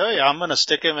 I'll tell you, I'm gonna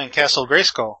stick him in Castle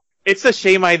Grayskull. It's a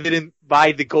shame I didn't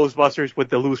buy the Ghostbusters with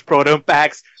the loose Proton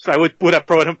packs, so I would put a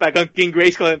Proton pack on King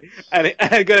Grayskull, and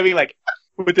I'm gonna be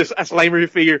with this a Slimer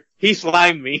figure, he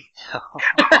slimed me.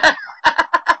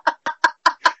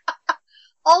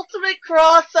 Ultimate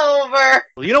crossover!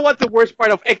 You know what the worst part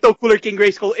of Ecto Cooler King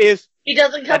Grayskull is? He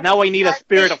doesn't come. That now I need a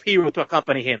Spirit of Hero to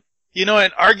accompany him. You know,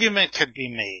 an argument could be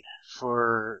made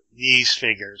for these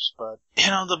figures, but,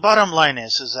 the bottom line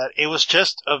is that it was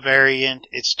just a variant,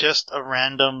 it's just a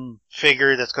random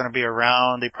figure that's gonna be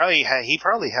around, he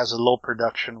probably has a low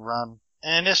production run,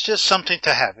 and it's just something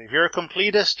to have. If you're a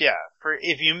completist, yeah,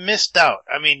 if you missed out,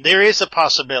 there is a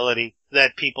possibility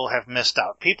that people have missed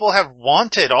out. People have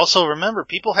wanted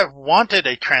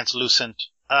a translucent,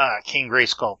 King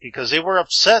Grayskull, because they were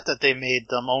upset that they made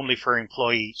them only for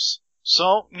employees.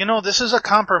 So, this is a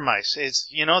compromise. It's,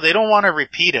 they don't want to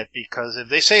repeat it, because if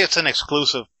they say it's an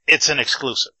exclusive, it's an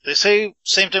exclusive. They say,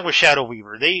 same thing with Shadow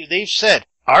Weaver. They've said,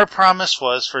 our promise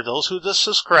was for those who just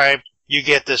subscribed, you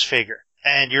get this figure,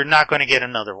 and you're not going to get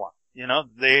another one.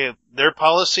 Their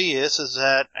policy is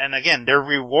that, and again, they're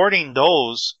rewarding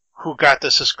those who got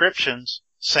the subscriptions,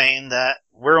 saying that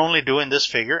we're only doing this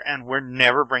figure and we're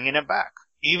never bringing it back.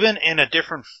 Even in a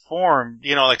different form,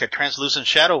 like a translucent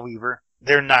Shadow Weaver,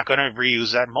 they're not going to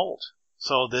reuse that mold.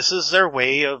 So this is their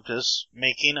way of just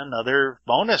making another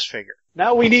bonus figure.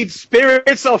 Now we need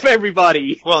spirits of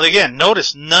everybody. Well, again,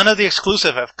 notice none of the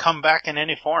exclusive have come back in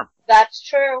any form. That's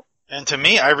true. And to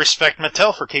me, I respect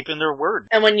Mattel for keeping their word.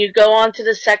 And when you go onto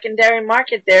the secondary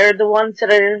market, they're the ones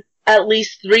that are at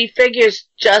least 3 figures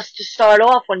just to start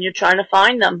off when you're trying to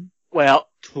find them. Well,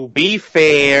 to be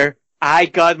fair, I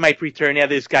got my Preternia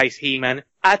Disguise He-Man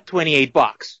at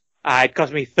 $28. It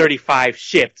cost me $35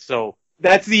 shipped, so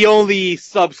that's the only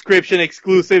subscription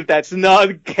exclusive that's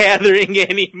not gathering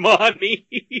any money.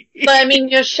 But I mean,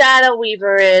 your Shadow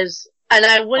Weaver is, and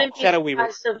I wouldn't be Shadow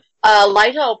Weaver. surprised if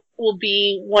Light Hope will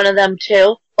be one of them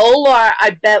too. Olar,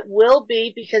 I bet, will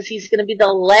be because he's going to be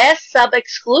the last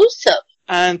sub-exclusive.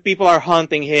 And people are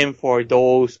hunting him for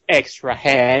those extra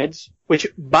heads, which,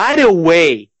 by the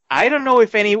way, I don't know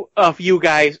if any of you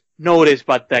guys noticed,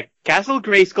 but the Castle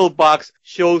Grayskull box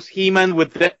shows He-Man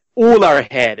with the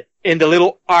Ular head in the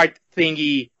little art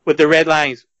thingy with the red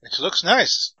lines. Which looks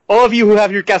nice. All of you who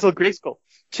have your Castle Grayskull,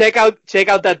 check out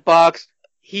that box.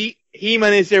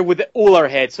 He-Man is there with the Ular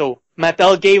head, so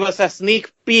Mattel gave us a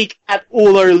sneak peek at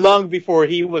Ular long before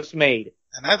he was made.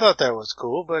 And I thought that was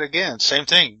cool, but again, same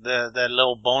thing. That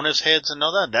little bonus heads and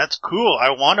all that's cool.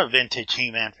 I want a vintage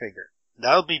He-Man figure.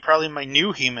 That'll be probably my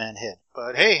new He-Man head.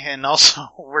 But hey, and also,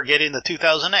 we're getting the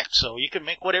 2000X, so you can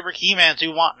make whatever He-Mans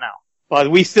you want now.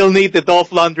 But we still need the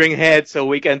Dolph Lundgren head so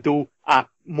we can do a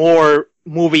more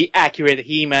movie-accurate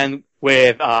He-Man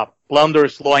with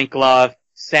Blunder's loincloth,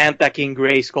 Santa King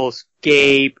Grayskull's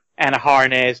cape, and a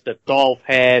harness, the Dolph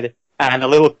head, and a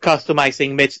little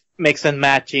customizing mix and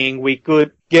matching. We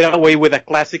could get away with a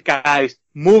classicized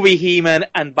movie He-Man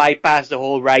and bypass the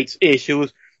whole rights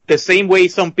issues. The same way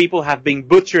some people have been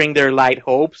butchering their Light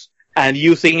Hopes and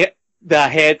using the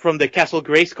head from the Castle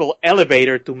Grayskull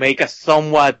elevator to make a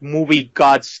somewhat movie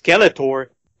god Skeletor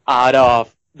out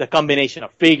of the combination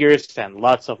of figures and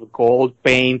lots of gold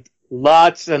paint.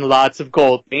 Lots and lots of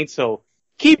gold paint. So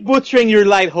keep butchering your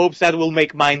Light Hopes. That will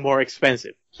make mine more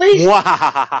expensive. Please. Now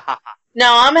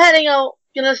I'm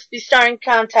gonna be starting to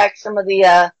contact some of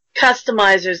the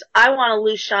customizers. I want a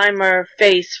Lou Scheimer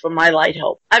face for my Light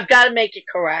Hope. I've got to make it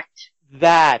correct.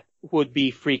 That would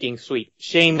be freaking sweet.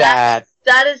 Shame that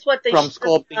is what they from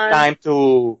sculpting time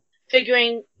to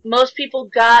figuring. Most people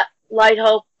got Light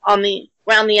Hope around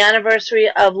the anniversary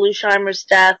of Lou Scheimer's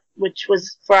death, which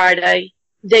was Friday.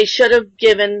 They should have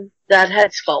given that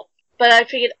head sculpt. But I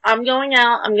figured I'm going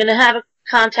out. I'm gonna have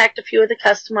contact a few of the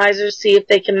customizers, see if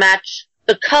they can match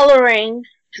the coloring,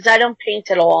 because I don't paint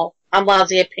at all. I'm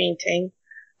lousy at painting,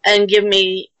 and give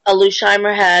me a Lou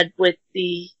Scheimer head with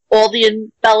all the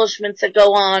embellishments that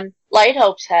go on Light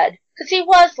Hope's head, because he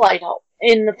was Light Hope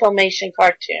in the Filmation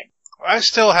cartoon. I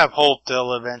still have hope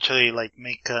they'll eventually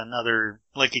make another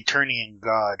Eternian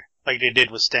god, like they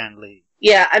did with Stan Lee.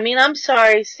 Yeah, I mean, I'm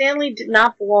sorry, Stan Lee did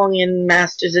not belong in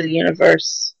Masters of the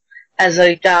Universe as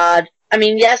a god. I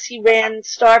mean, yes, he ran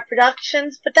Star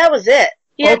Productions, but that was it.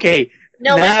 Okay,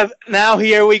 now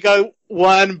here we go.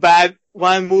 One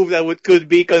move that could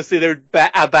be considered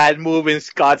a bad move in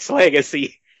Scott's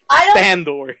legacy.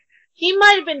 Sandor. He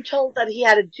might have been told that he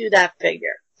had to do that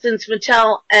figure, since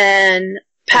Mattel and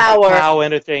Power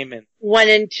Entertainment went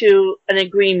into an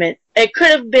agreement. It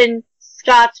could have been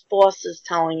Scott's bosses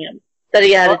telling him that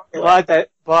he had to do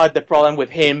it. But the problem with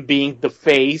him being the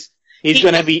face, he's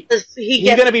gonna be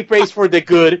praised for the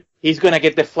good, he's gonna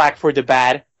get the flack for the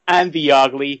bad, and the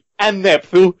ugly, and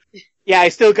Neptune. Yeah, I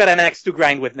still got an axe to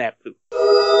grind with Neptune.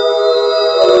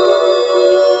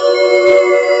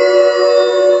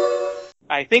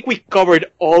 I think we covered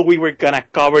all we were gonna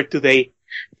cover today.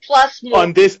 Plus more.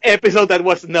 On this episode that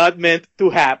was not meant to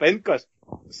happen, because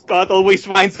Scott always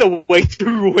finds a way to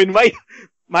ruin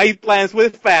my plans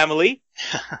with family.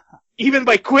 Even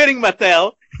by quitting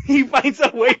Mattel, he finds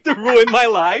a way to ruin my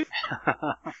life.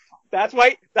 That's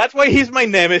why he's my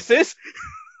nemesis.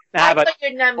 Nah, but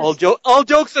all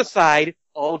jokes aside,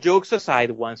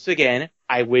 once again,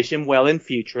 I wish him well in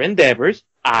future endeavors.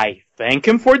 I thank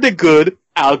him for the good,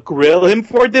 I'll grill him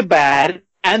for the bad,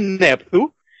 and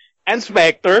Neptune, and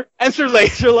Spectre, and Sir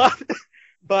Laserlot.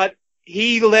 But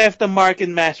he left a mark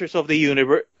in Masters of the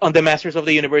Universe, on the Masters of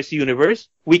the universe.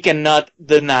 We cannot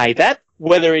deny that.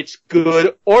 Whether it's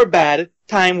good or bad,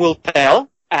 time will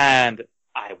tell, and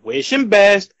I wish him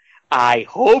best. I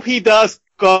hope he does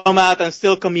come out and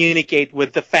still communicate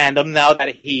with the fandom now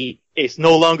that he is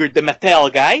no longer the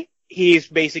Mattel guy. He is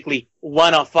basically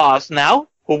one of us now,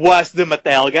 who was the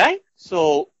Mattel guy.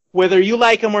 So whether you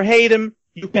like him or hate him,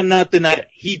 you cannot deny that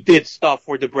he did stuff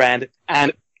for the brand.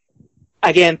 And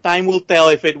again, time will tell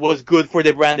if it was good for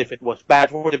the brand, if it was bad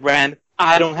for the brand.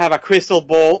 I don't have a crystal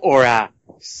ball or a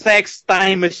sex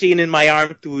time machine in my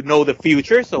arm to know the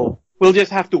future, so We'll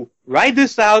just have to ride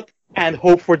this out and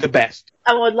hope for the best.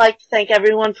 I would like to thank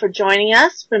everyone for joining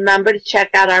us. Remember to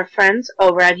check out our friends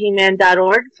over at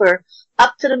He-Man.org for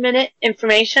up-to-the-minute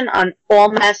information on all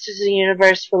Masters of the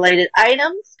Universe related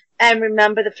items. And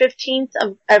remember, the 15th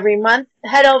of every month,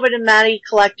 head over to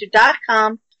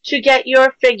MattyCollector.com to get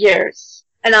your figures.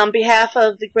 And on behalf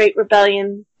of the Great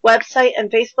Rebellion website and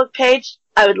Facebook page,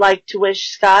 I would like to wish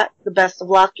Scott the best of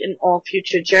luck in all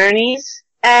future journeys.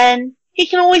 And he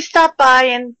can always stop by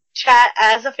and chat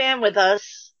as a fan with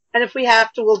us. And if we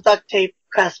have to, we'll duct tape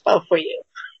Crespo for you.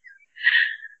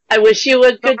 I wish you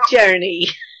a good journey.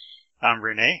 I'm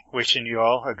Renee, wishing you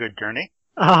all a good journey.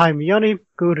 I'm Johnny,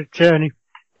 good journey.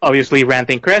 Obviously,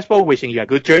 Ranting Crespo, wishing you a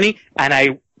good journey.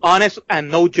 And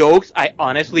no jokes, I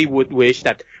honestly would wish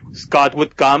that Scott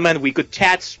would come and we could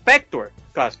chat Spector.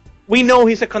 Because we know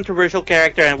he's a controversial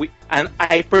character, and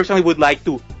I personally would like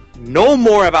to know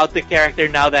more about the character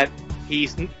now that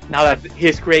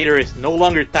his creator is no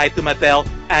longer tied to Mattel,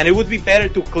 and it would be better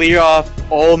to clear off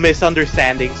all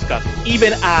misunderstandings, because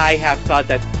even I have thought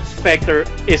that Spector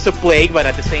is a plague, but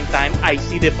at the same time, I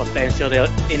see the potential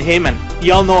in him, and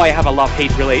y'all know I have a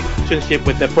love-hate relationship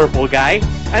with the purple guy,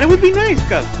 and it would be nice,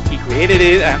 because he created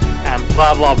it, and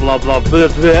blah, blah, blah, blah, blah,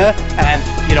 blah, and,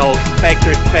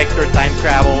 Spector, time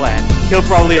travel, and he'll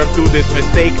probably undo this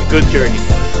mistake. Good journey.